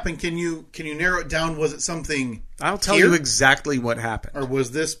 what happened? Can you narrow it down? Was it something? I'll tell you exactly what happened. Or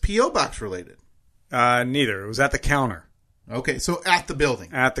was this PO box related? Neither. It was at the counter. Okay, so at the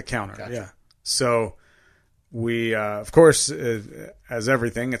building. At the counter. Gotcha. Yeah. So. We, of course, as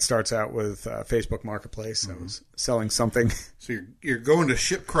everything, it starts out with Facebook Marketplace. I was selling something. So you're going to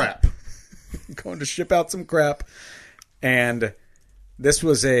ship crap. Going to ship out some crap. And this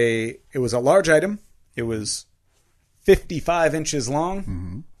was it was a large item. It was 55 inches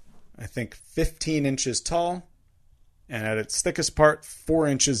long, I think 15 inches tall, and at its thickest part, 4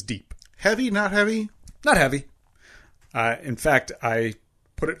 inches deep. Heavy, not heavy? Not heavy. In fact, I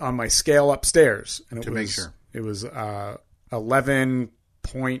put it on my scale upstairs. And make sure. It was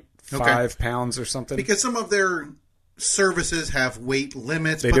 11.5 pounds or something. Because some of their services have weight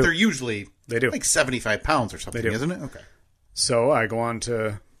limits, but they're usually like 75 pounds or something, isn't it? Okay. So I go on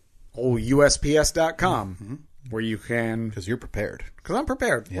to old USPS.com where you can... Because you're prepared. Because I'm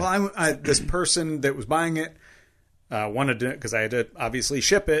prepared. Yeah. Well, this person that was buying it wanted to... Because I had to obviously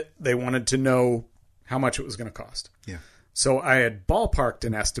ship it. They wanted to know how much it was going to cost. Yeah. So I had ballparked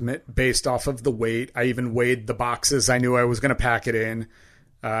an estimate based off of the weight. I even weighed the boxes I knew I was going to pack it in.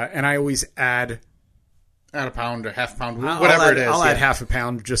 And I always add a pound or half pound, whatever it is. I'll add half a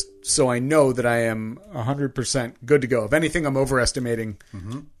pound just so I know that I am 100% good to go. If anything, I'm overestimating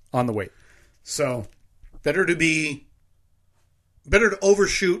on the weight. So better to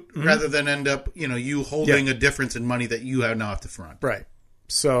overshoot rather than end up, you holding a difference in money that you now have to front. Right.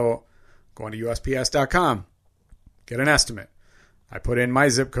 So going to USPS.com. Get an estimate. I put in my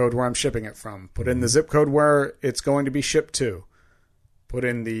zip code where I'm shipping it from. Put in the zip code where it's going to be shipped to. Put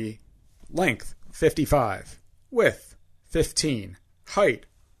in the length, 55. Width, 15. Height,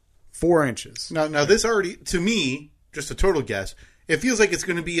 4 inches. Now this already, to me, just a total guess, it feels like it's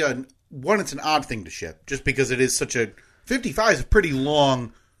going to be it's an odd thing to ship. Just because it is 55 is a pretty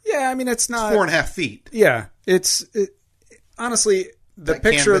long. Yeah, I mean, it's not. 4.5 feet. Yeah. Honestly... The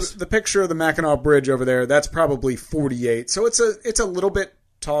picture of the Mackinac Bridge over there, that's probably 48. So it's a little bit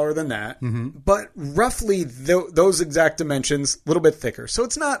taller than that. Mm-hmm. But roughly those exact dimensions, a little bit thicker. So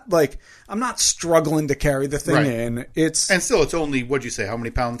it's not like I'm not struggling to carry the thing in. And still, it's only, what'd you say, how many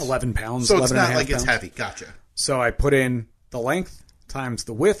pounds? 11 pounds. So it's not like it's heavy. Gotcha. So I put in the length times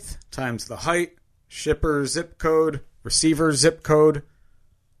the width times the height, shipper zip code, receiver zip code,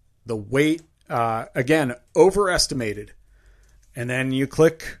 the weight, again, overestimated. And then you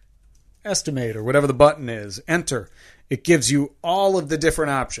click estimate or whatever the button is, enter. It gives you all of the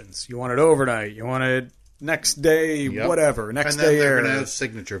different options. You want it overnight. You want it next day, whatever. Next and then day they're air. going to have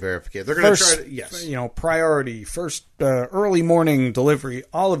signature verification. They're going to try to, yes. Priority, first early morning delivery,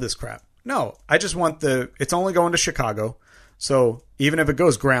 all of this crap. No, I just want it's only going to Chicago. So even if it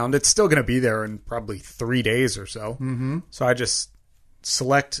goes ground, it's still going to be there in probably 3 days or so. Mm-hmm. So I just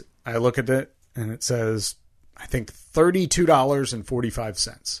select, I look at it, and it says, I think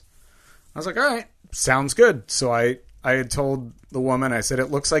 $32.45. I was like, all right, sounds good. So I had told the woman, I said, it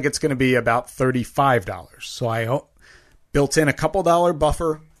looks like it's going to be about $35. So I built in a couple dollar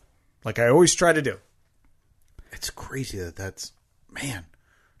buffer, like I always try to do. It's crazy that's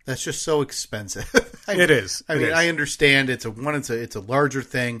just so expensive. It is. I understand it's a larger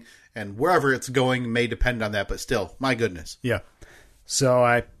thing, and wherever it's going may depend on that, but still, my goodness. Yeah. So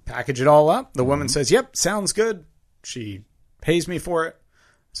I package it all up. The woman says, yep, sounds good. She pays me for it.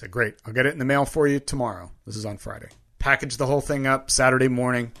 I said, great. I'll get it in the mail for you tomorrow. This is on Friday. Packaged the whole thing up Saturday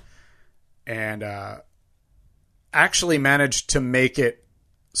morning, and actually managed to make it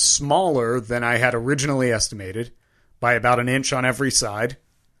smaller than I had originally estimated by about an inch on every side.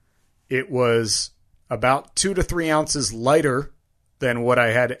 It was about 2 to 3 ounces lighter than what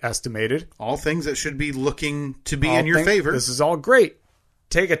I had estimated. All things that should be looking to be in your favor. This is all great.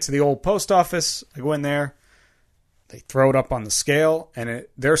 Take it to the old post office. I go in there. They throw it up on the scale, and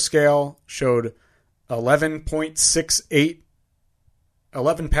their scale showed 11 pounds,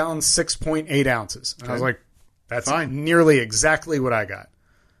 6.8 ounces. And I was like, that's fine. Nearly exactly what I got,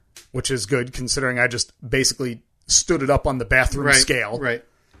 which is good considering I just basically stood it up on the bathroom scale. Right.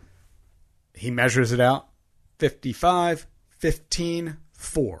 He measures it out. 55, 15,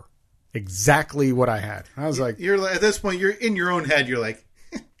 4. Exactly what I had. I was like... You're at this point, you're in your own head. You're like,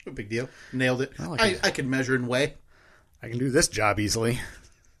 no big deal. Nailed it. I can measure and weigh. I can do this job easily.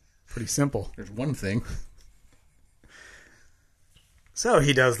 Pretty simple. There's one thing. So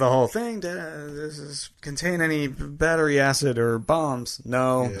he does the whole thing. Does this contain any battery acid or bombs?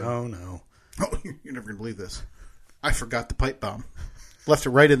 No, no. Oh, you're never going to believe this. I forgot the pipe bomb. Left it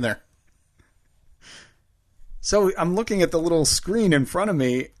right in there. So I'm looking at the little screen in front of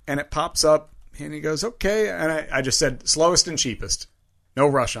me, and it pops up, and he goes, okay. And I just said, slowest and cheapest. No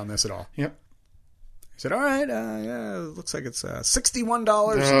rush on this at all. Yep. He said, all right, yeah, it looks like it's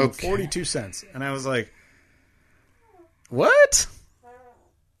 $61.42. And I was like, what?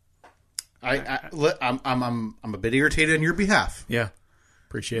 I'm a bit irritated on your behalf. Yeah.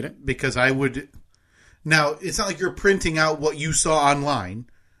 Appreciate it. Because I would... Now, it's not like you're printing out what you saw online,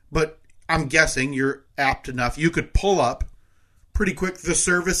 but I'm guessing you're apt enough. You could pull up pretty quick the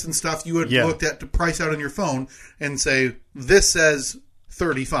service and stuff you had looked at to price out on your phone and say, this says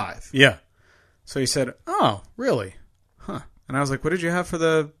 35. Yeah. So he said, oh, really? Huh. And I was like, what did you have for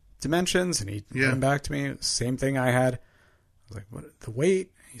the dimensions? And he came back to me. Same thing I had. I was like, what? The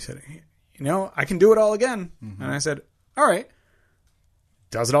weight? He said, I can do it all again. Mm-hmm. And I said, all right.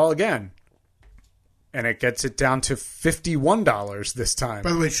 Does it all again. And it gets it down to $51 this time.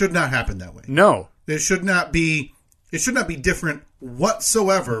 By the way, it should not happen that way. No. It should not be different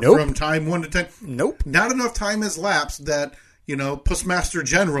whatsoever from time 1 to 10. Nope. Not enough time has lapsed that, Postmaster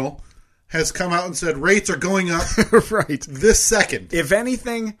General has come out and said rates are going up right this second. If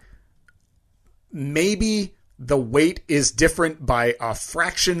anything, maybe the weight is different by a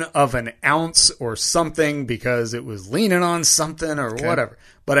fraction of an ounce or something because it was leaning on something or whatever.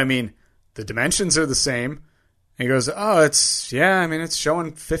 But I mean, the dimensions are the same. And he goes, oh, it's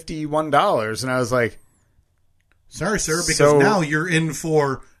showing $51. And I was like, sorry, sir, because now you're in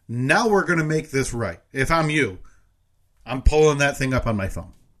for, now we're going to make this right. If I'm you, I'm pulling that thing up on my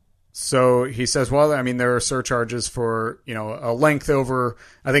phone. So he says, well, there are surcharges for, a length over,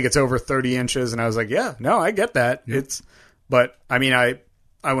 I think it's over 30 inches. And I was like, yeah, no, I get that. Yep. But I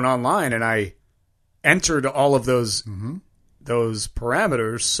went online and I entered all of those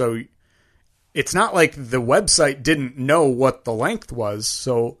parameters. So it's not like the website didn't know what the length was.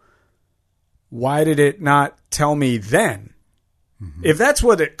 So why did it not tell me then? Mm-hmm. If that's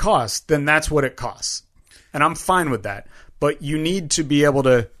what it costs, then that's what it costs. And I'm fine with that. But you need to be able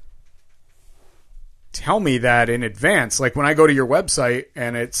to tell me that in advance. Like when I go to your website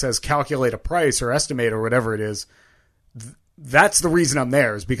and it says calculate a price or estimate or whatever it is, that's the reason I'm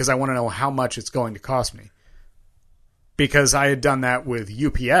there, is because I want to know how much it's going to cost me. Because I had done that with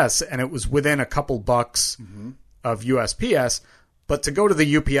UPS and it was within a couple bucks of USPS. But to go to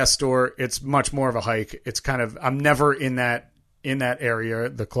the UPS store, it's much more of a hike. It's kind of, I'm never in that area,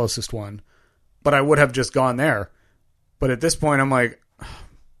 the closest one. But I would have just gone there. But at this point, I'm like,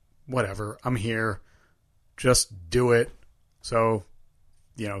 whatever, I'm here. Just do it. So,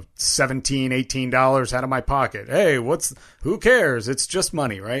 $17, $18 out of my pocket. Hey, who cares? It's just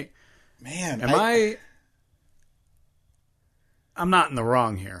money, right? Man, I'm not in the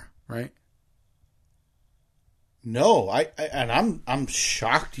wrong here, right? No, I'm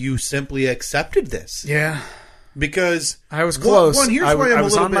shocked you simply accepted this. Yeah. Because I was close. Here's why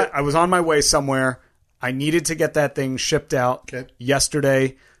I was on my way somewhere. I needed to get that thing shipped out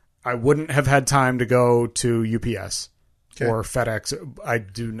yesterday. I wouldn't have had time to go to UPS or FedEx.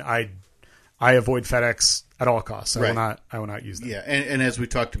 I avoid FedEx at all costs. I will not use them. Yeah, and as we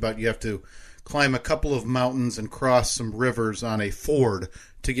talked about, you have to climb a couple of mountains and cross some rivers on a ford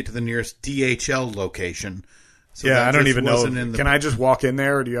to get to the nearest DHL location. So yeah, I don't even know. Can I just walk in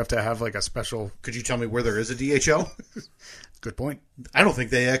there, or do you have to have like a special? Could you tell me where there is a DHL? Good point. I don't think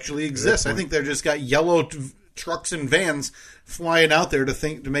they actually exist. I think they've just got yellow trucks and vans flying out there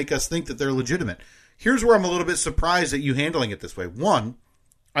to make us think that they're legitimate. Here's where I'm a little bit surprised at you handling it this way. One,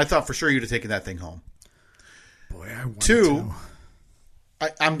 I thought for sure you'd have taken that thing home. Boy, I wanted to.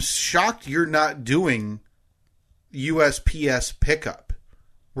 I'm shocked you're not doing USPS pickup,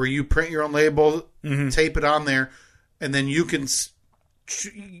 where you print your own label, tape it on there, and then you can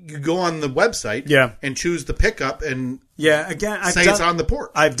you go on the website and choose the pickup and it's on the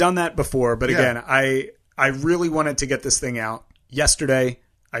port. I've done that before, but again, I really wanted to get this thing out yesterday.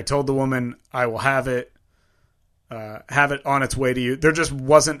 I told the woman I will have it on its way to you. There just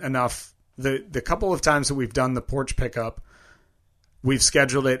wasn't enough. The couple of times that we've done the porch pickup, we've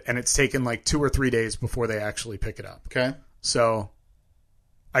scheduled it, and it's taken like 2 or 3 days before they actually pick it up. Okay. So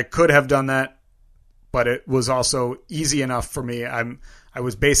I could have done that, but it was also easy enough for me. I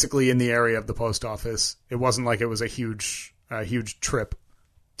was basically in the area of the post office. It wasn't like it was a huge trip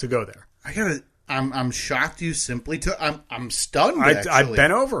to go there. I'm shocked you simply took. I'm stunned. I've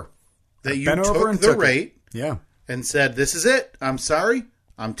been over that. You took the rate, yeah, and said, "This is it. I'm sorry.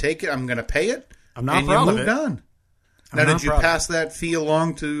 I'm taking. I'm going to pay it." I'm not proud of it. And you moved on. Now, did you pass that fee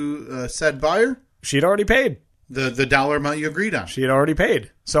along to said buyer? She had already paid the dollar amount you agreed on. She had already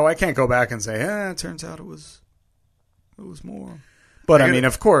paid, so I can't go back and say, it turns out it was more. But I mean,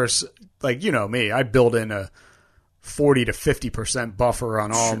 of course, like me, I build in a 40 to 50% buffer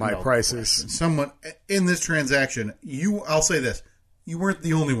on all my prices. Someone in this transaction, I'll say this: you weren't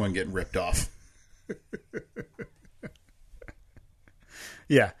the only one getting ripped off.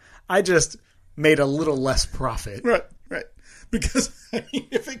 Yeah, I just made a little less profit. Right. Because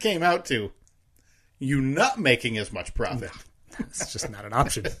if it came out to you not making as much profit, it's just not an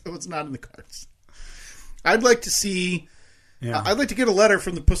option. It's not in the cards. I'd like to see. Yeah. I'd like to get a letter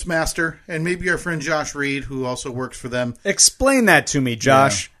from the Postmaster and maybe our friend Josh Reed, who also works for them. Explain that to me,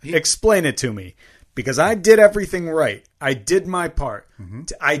 Josh. Yeah. Explain it to me. Because I did everything right. I did my part. Mm-hmm.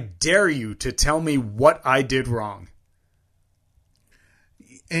 I dare you to tell me what I did wrong.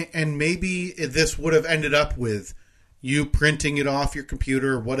 And maybe this would have ended up with you printing it off your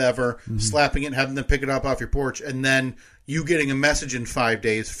computer or whatever, slapping it and having them pick it up off your porch, and then you getting a message in 5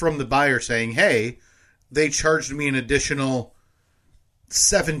 days from the buyer saying, hey, they charged me an additional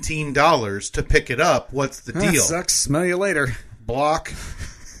 $17 to pick it up. What's the deal? Sucks. Smell you later. Block.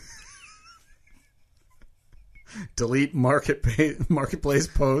 Delete marketplace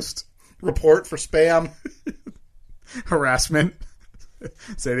post. Report for spam. Harassment.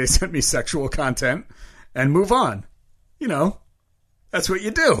 Say they sent me sexual content. And move on. That's what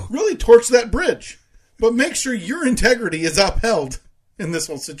you do. Really torch that bridge. But make sure your integrity is upheld in this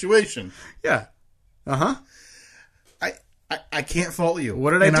whole situation. Yeah. Uh-huh. I can't fault you.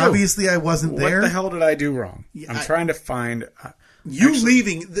 What did I do? And obviously I wasn't there. What the hell did I do wrong? I'm trying to find...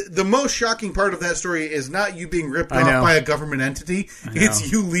 leaving. The most shocking part of that story is not you being ripped off by a government entity.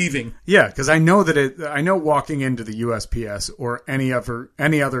 It's you leaving. Yeah, because I know that I know walking into the USPS or any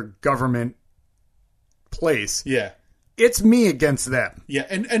other government place. Yeah. It's me against them. Yeah,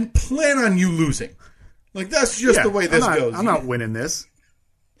 and plan on you losing. Like, that's just the way this goes. I'm not winning this.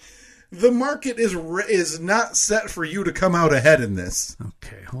 The market is not set for you to come out ahead in this.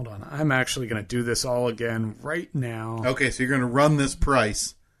 Okay, hold on. I'm actually going to do this all again right now. Okay, so you're going to run this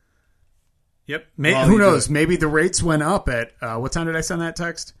price. Yep. Who knows? Maybe the rates went up at... what time did I send that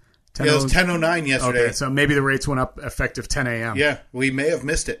text? It was 10:09 yesterday. Okay, so maybe the rates went up effective 10 a.m. Yeah, we may have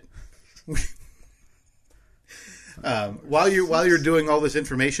missed it. While you're doing all this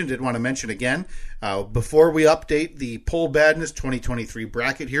information, did want to mention again, before we update the Poll Badness 2023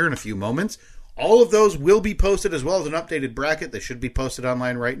 bracket here in a few moments, all of those will be posted as well as an updated bracket. They should be posted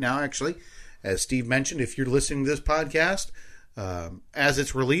online right now, actually. As Steve mentioned, if you're listening to this podcast, as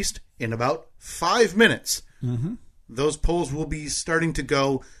it's released in about 5 minutes, those polls will be starting to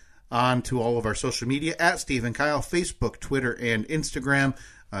go on to all of our social media at Steve and Kyle, Facebook, Twitter, and Instagram.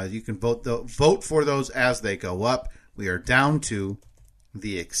 You can vote for those as they go up. We are down to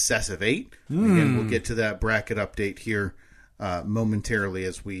the excessive 8. Again, we'll get to that bracket update here momentarily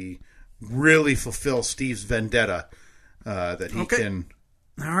as we really fulfill Steve's vendetta that he can.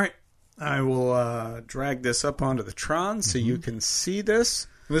 All right. I will drag this up onto the Tron so you can see this.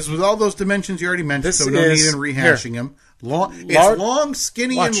 This was all those dimensions you already mentioned, so no need in rehashing them. It's long,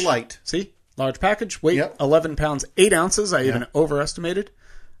 skinny, and light. See? Large package, weight 11 pounds, 8 ounces. I even overestimated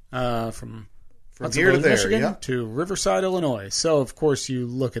from here to there, Michigan to Riverside, Illinois. So, of course, you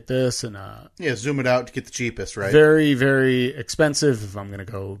look at this and... zoom it out to get the cheapest, right? Very, very expensive if I'm going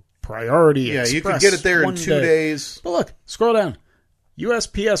to go priority express. You could get it there in 2 days. But look, scroll down.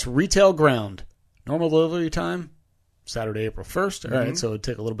 USPS retail ground. Normal delivery time, Saturday, April 1st. All right, so it would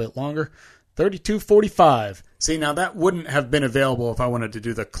take a little bit longer. $32.45. See, now that wouldn't have been available if I wanted to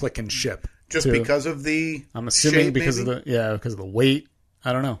do the click and ship. Just because of the I'm assuming shape, because maybe? because of the weight.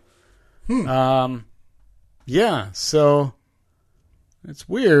 I don't know. So it's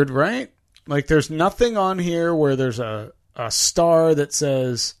weird, right? Like there's nothing on here where there's a star that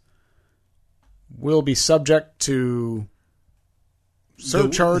says will be subject to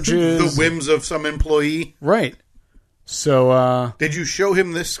surcharges. The whims of some employee. Right. So did you show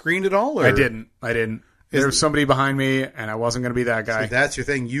him this screen at all? Or? I didn't. There was somebody behind me, and I wasn't going to be that guy. See, that's your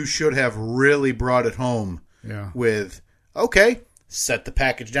thing. You should have really brought it home with, okay, set the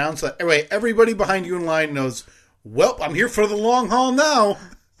package down so that everybody behind you in line knows, well, I'm here for the long haul now.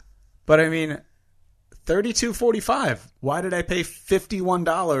 But I mean, $32.45. Why did I pay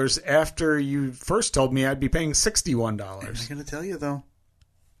 $51 after you first told me I'd be paying $61? I'm going to tell you, though.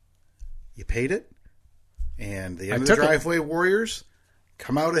 You paid it, and the end of the driveway warriors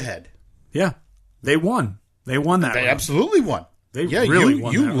come out ahead. Yeah. They won. They won that. They absolutely won. They really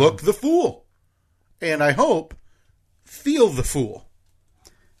won. You look the fool. And I hope feel the fool.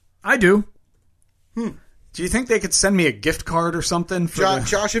 I do. Do you think they could send me a gift card or something?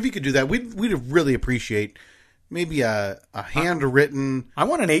 Josh, if you could do that, we'd really appreciate maybe a handwritten... I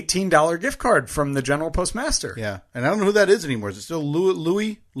want an $18 gift card from the General Postmaster. Yeah. And I don't know who that is anymore. Is it still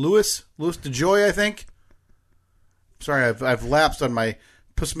Louis DeJoy, I think? Sorry, I've lapsed on my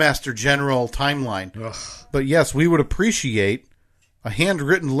Postmaster General timeline. Ugh. But yes, we would appreciate a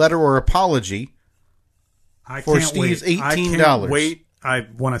handwritten letter or apology for Steve's $18. I can't wait. I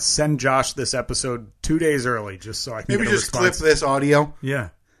want to send Josh this episode 2 days early just so I can maybe get a just response. clip this audio. Yeah.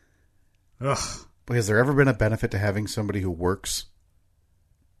 Ugh. But has there ever been a benefit to having somebody who works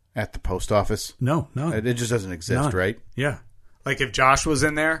at the post office? No. It just doesn't exist, right? Yeah. Like if Josh was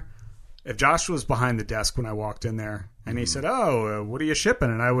in there, if Josh was behind the desk when I walked in there and he said, what are you shipping?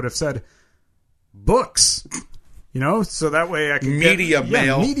 And I would have said, books. So that way I can Media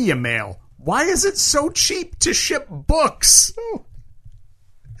mail. Yeah, media mail. Why is it so cheap to ship books?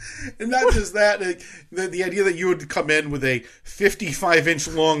 And not just that, the idea that you would come in with a 55-inch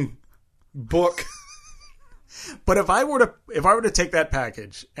long book. But if I were to take that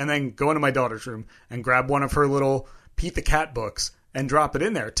package and then go into my daughter's room and grab one of her little Pete the Cat books and drop it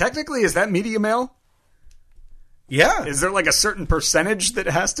in there, technically, is that media mail? Yeah. Is there like a certain percentage that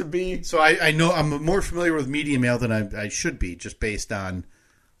has to be? So I know I'm more familiar with media mail than I should be, just based on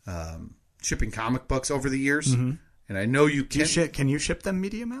shipping comic books over the years. Mm-hmm. And I know you can. Can you ship them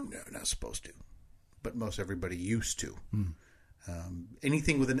media mail? No, not supposed to. But most everybody used to.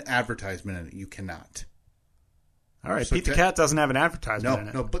 Anything with an advertisement in it, you cannot. All right, so Pete the Cat doesn't have an advertisement in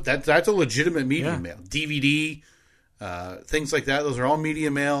it. No, but that's a legitimate media mail. DVD, things like that. Those are all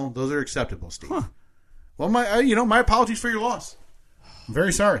media mail. Those are acceptable, Steve. Huh. Well, my apologies for your loss. I'm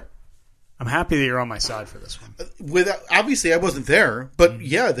very sorry. I'm happy that you're on my side for this one. Obviously, I wasn't there, but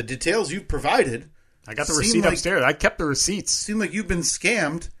the details you provided. I got the receipt upstairs. I kept the receipts. Seemed like you've been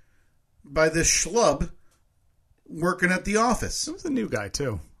scammed by this schlub working at the office. It was a new guy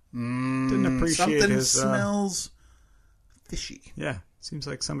too. Didn't appreciate something his smells fishy. Yeah, seems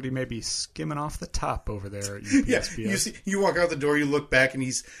like somebody may be skimming off the top over there at USPS. Yeah, you walk out the door, you look back, and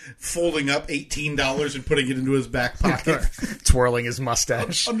he's folding up $18 and putting it into his back pocket, twirling his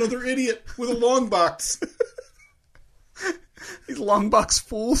mustache. Another idiot with a long box. These long box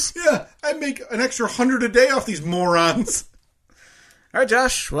fools. Yeah, I make an extra 100 a day off these morons. All right,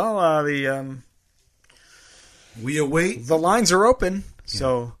 Josh. Well, we await. The lines are open,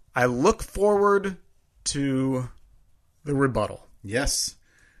 so I look forward to the rebuttal. Yes.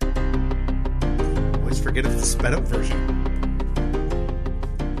 Always forget it's the sped up version.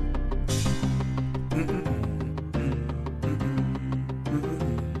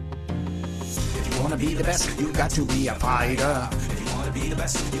 If you want to be the best, you got to be a fighter. If you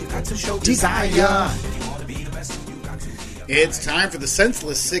Desire. It's time for the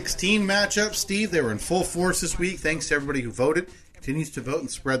Senseless 16 matchup. Steve, they were in full force this week. Thanks to everybody who voted. Continues to vote and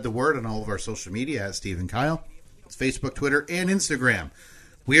spread the word on all of our social media at Steve and Kyle. It's Facebook, Twitter, and Instagram.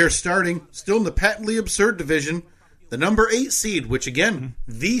 We are starting, still in the patently absurd division, the number 8 seed, which again,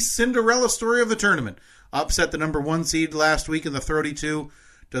 the Cinderella story of the tournament. Upset the number 1 seed last week in the 32.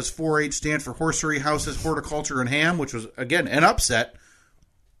 Does 4-H stand for Horsery, Houses, Horticulture, and Ham, which was, again, an upset.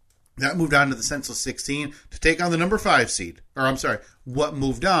 That moved on to the Senseless 16 to take on the number 5 seed. Or, I'm sorry, what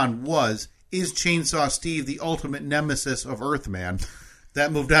moved on is Chainsaw Steve, the ultimate nemesis of Earthman.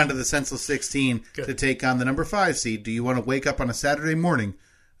 That moved on to the Senseless 16 to take on the number 5 seed. Do you want to wake up on a Saturday morning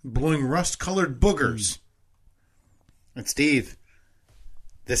blowing rust-colored boogers? And Steve,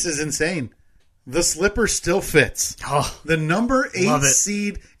 this is insane. The slipper still fits. Oh, the number 8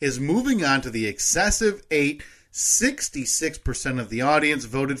 seed is moving on to the excessive 8. 66% of the audience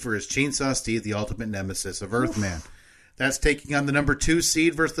voted for his Chainsaw Steve, the ultimate nemesis of Earthman. That's taking on the number 2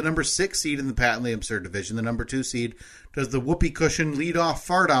 seed versus the number 6 seed in the patently absurd division. The number 2 seed, does the whoopee cushion lead off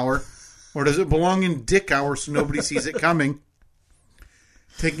fart hour, or does it belong in dick hour so nobody sees it coming?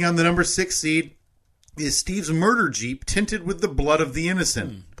 Taking on the number 6 seed is Steve's murder Jeep tinted with the blood of the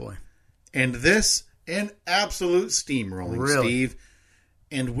innocent. Boy. And this, an absolute steamrolling, really? Steve.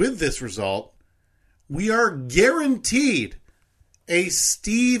 And with this result, we are guaranteed a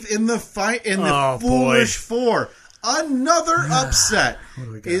Steve in the fight in the Foolish Four. Another upset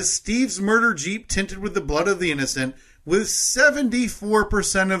is Steve's murder Jeep tinted with the blood of the innocent with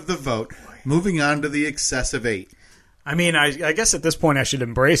 74% of the vote, moving on to the excessive 8. I mean, I guess at this point I should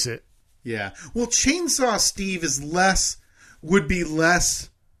embrace it. Yeah. Well, Chainsaw Steve would be less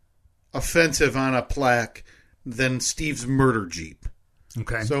offensive on a plaque than Steve's murder Jeep.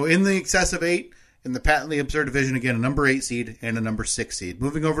 Okay. So in the excessive 8, in the patently absurd division, again, a number 8 seed and a number 6 seed.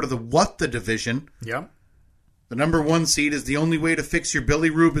 Moving over to the What the division. Yeah. The number 1 seed is the only way to fix your Billy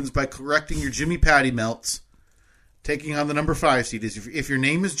Rubens by correcting your Jimmy Patty melts. Taking on the number 5 seed is if your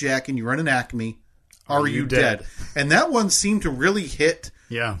name is Jack and you run an Acme, are you dead? And that one seemed to really hit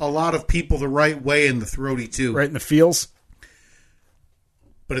a lot of people the right way in the throaty too. Right in the feels.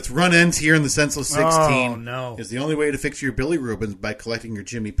 But its run ends here in the Senseless 16. Oh, no. Is the only way to fix your Billy Rubens by collecting your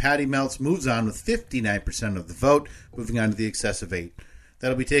Jimmy Patty melts. Moves on with 59% of the vote. Moving on to the excessive 8.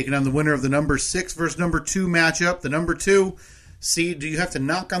 That'll be taking on the winner of the number 6 versus number 2 matchup. The number 2 seed, do you have to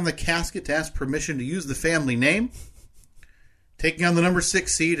knock on the casket to ask permission to use the family name? Taking on the number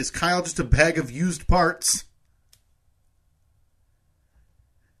 6 seed, is Kyle just a bag of used parts?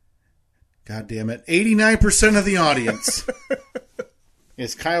 God damn it. 89% of the audience.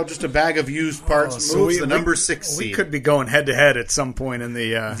 Is Kyle just a bag of used parts? Moves the number 6 seed. We could be going head-to-head at some point in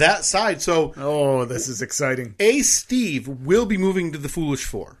the... that side. So, this is exciting. Steve will be moving to the Foolish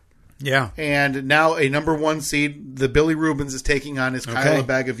Four. Yeah. And now a number 1 seed, the Billy Rubens is taking on his Kyle a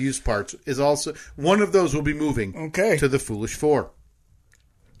bag of used parts. Is also one of those will be moving to the Foolish Four.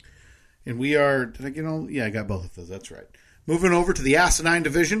 And we are... Did I get all... Yeah, I got both of those. That's right. Moving over to the Asinine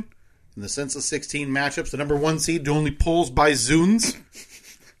division. In the Senseless 16 matchups, the number 1 seed only pulls by Zunes.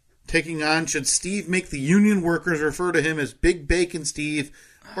 Taking on, should Steve make the union workers refer to him as Big Bacon Steve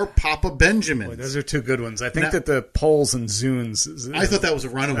or Papa Benjamin? Boy, those are two good ones. I think that the Poles and Zunes... I thought that was a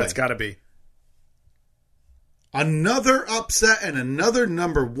runaway. That's got to be. Another upset and another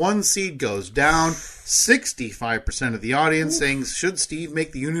number 1 seed goes down. 65% of the audience saying, should Steve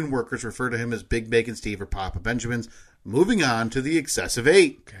make the union workers refer to him as Big Bacon Steve or Papa Benjamin's? Moving on to the excessive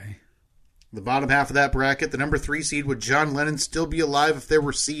 8. Okay. The bottom half of that bracket, the number 3 seed, would John Lennon still be alive if there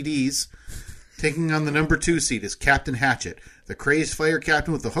were CDs? Taking on the number 2 seed is Captain Hatchet, the crazed fire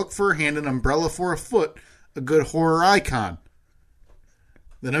captain with a hook for a hand and umbrella for a foot, a good horror icon.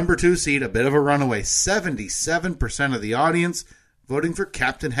 The number 2 seed, a bit of a runaway, 77% of the audience voting for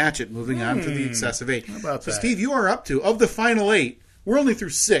Captain Hatchet, moving on to the excessive 8. How about that? Steve, you are up to, of the final 8, we're only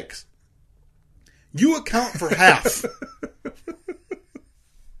through 6. You account for half.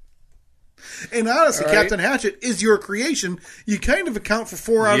 And honestly, Captain Hatchet is your creation. You kind of account for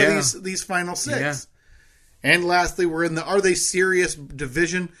 4 out of these final 6. Yeah. And lastly, we're in the Are They Serious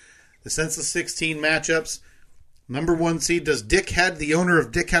division. The Senseless 16 matchups. Number 1 seed, does Dickhead, the owner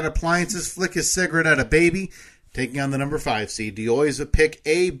of Dickhead Appliances, flick his cigarette at a baby? Taking on the number 5 seed. Do you always pick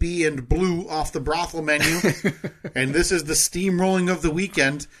A, B, and blue off the brothel menu? And this is the steamrolling of the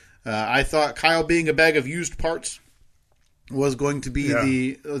weekend. I thought Kyle being a bag of used parts was going to be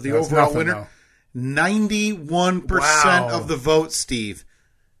the overall winner. 91% of the vote, Steve.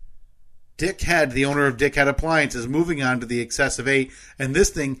 Dickhead, the owner of Dickhead Appliances, moving on to the excessive 8. And this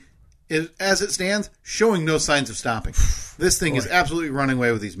thing as it stands, showing no signs of stopping. This thing is absolutely running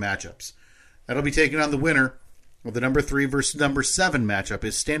away with these matchups. That'll be taking on the winner of the number 3 versus number 7 matchup.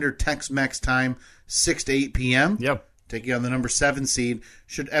 Is standard Tex-Mex time, 6 to 8 p.m. Yep. Taking on the number 7 seed.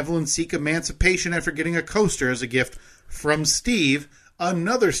 Should Evelyn seek emancipation after getting a coaster as a gift from Steve?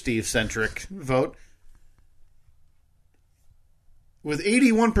 Another Steve-centric vote. With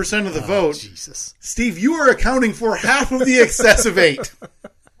 81% of the vote, Jesus. Steve, you are accounting for half of the excessive 8.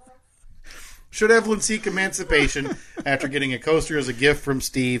 Should Evelyn seek emancipation after getting a coaster as a gift from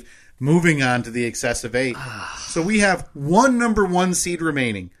Steve? Moving on to the excessive 8. So we have one number 1 seed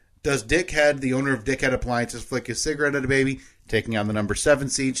remaining. Does Dickhead, the owner of Dickhead Appliances, flick his cigarette at a baby? Taking on the number 7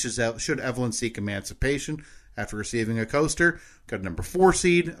 seed. Should Evelyn seek emancipation after receiving a coaster? We've got a number 4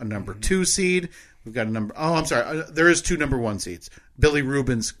 seed, a number 2 seed. We've got a number... Oh, I'm sorry. There is 2 number 1 seeds. Billy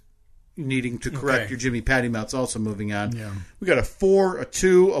Rubin's needing to correct your Jimmy Patty Mouth's also moving on. Yeah. We got a 4, a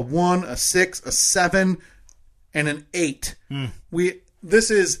 2, a 1, a 6, a 7, and an 8. This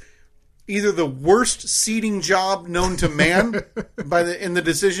is either the worst seating job known to man in the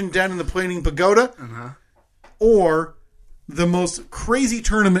Decision Den in the Planing Pagoda, or the most crazy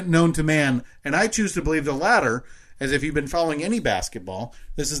tournament known to man. And I choose to believe the latter, as if you've been following any basketball,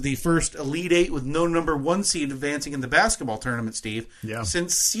 this is the first Elite 8 with no number 1 seed advancing in the basketball tournament, Steve,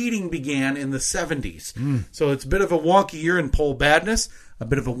 since seeding began in the 70s. So it's a bit of a wonky year in poll badness, a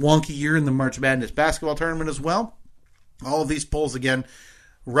bit of a wonky year in the March Madness basketball tournament as well. All of these polls, again,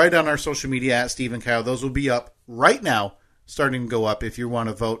 right on our social media at Steve and Kyle. Those will be up right now, starting to go up. If you want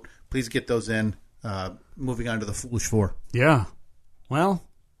to vote, please get those in. Moving on to the Foolish 4. Yeah. Well,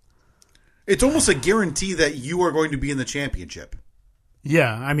 it's almost a guarantee that you are going to be in the championship.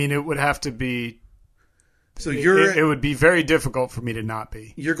 Yeah, I mean, it would have to be... So it would be very difficult for me to not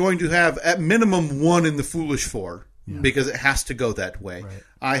be. You're going to have, at minimum, 1 in the Foolish 4, because it has to go that way. Right.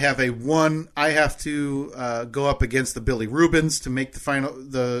 I have a 1. I have to go up against the Billy Rubins to make the final,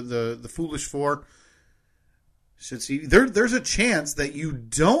 the Foolish 4. Should see there's a chance that you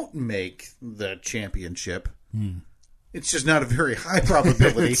don't make the championship. It's just not a very high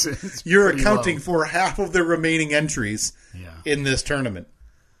probability. it's You're accounting for half of the remaining entries in this tournament.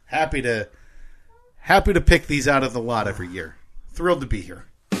 Happy to pick these out of the lot every year. Thrilled to be here.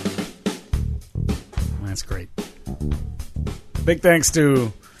 That's great. Big thanks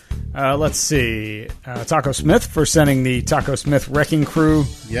to, Taco Smith for sending the Taco Smith Wrecking Crew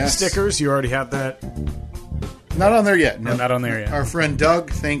stickers. You already have that. Not on there yet. No, not on there yet. Our friend Doug,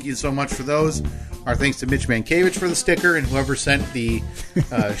 thank you so much for those. Our thanks to Mitch Mankiewicz for the sticker, and whoever sent the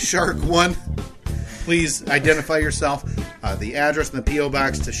shark one. Please identify yourself, the address and the P.O.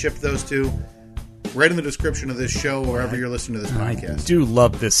 box to ship those to, right in the description of this show, wherever you're listening to this podcast. I do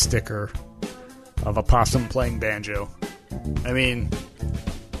love this sticker of a possum playing banjo. I mean,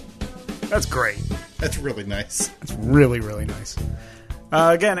 that's great. That's really nice. That's really, really nice.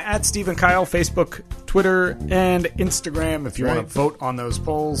 Again, at Steve and Kyle, Facebook, Twitter, and Instagram. If you want to vote on those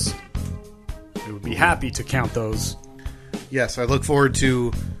polls, we would be happy to count those. Yes, I look forward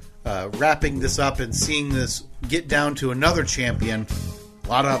to wrapping this up and seeing this get down to another champion. A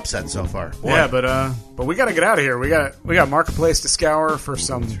lot of upset so far. Boy. Yeah, but we got to get out of here. We got Marketplace to scour for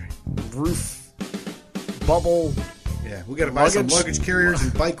some roof bubble. Yeah, we got to buy some luggage carriers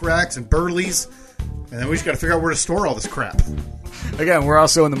and bike racks and burleys, and then we just got to figure out where to store all this crap. Again, we're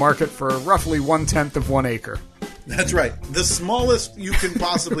also in the market for roughly 1/10 of 1 acre. That's right. The smallest you can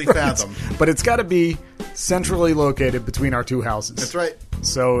possibly fathom. But it's got to be centrally located between our 2 houses. That's right.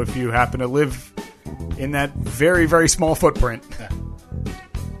 So if you happen to live in that very, very small footprint,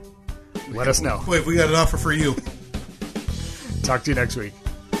 let us know. Wait, we got an offer for you. Talk to you next week.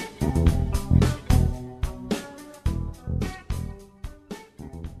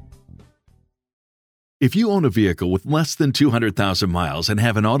 If you own a vehicle with less than 200,000 miles and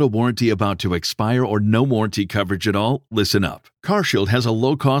have an auto warranty about to expire or no warranty coverage at all, listen up. CarShield has a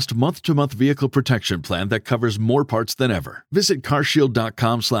low-cost month-to-month vehicle protection plan that covers more parts than ever. Visit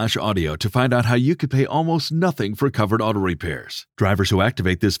carshield.com/audio to find out how you could pay almost nothing for covered auto repairs. Drivers who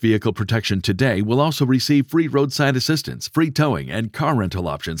activate this vehicle protection today will also receive free roadside assistance, free towing, and car rental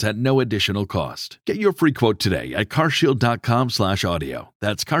options at no additional cost. Get your free quote today at carshield.com/audio.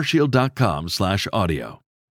 That's carshield.com/audio.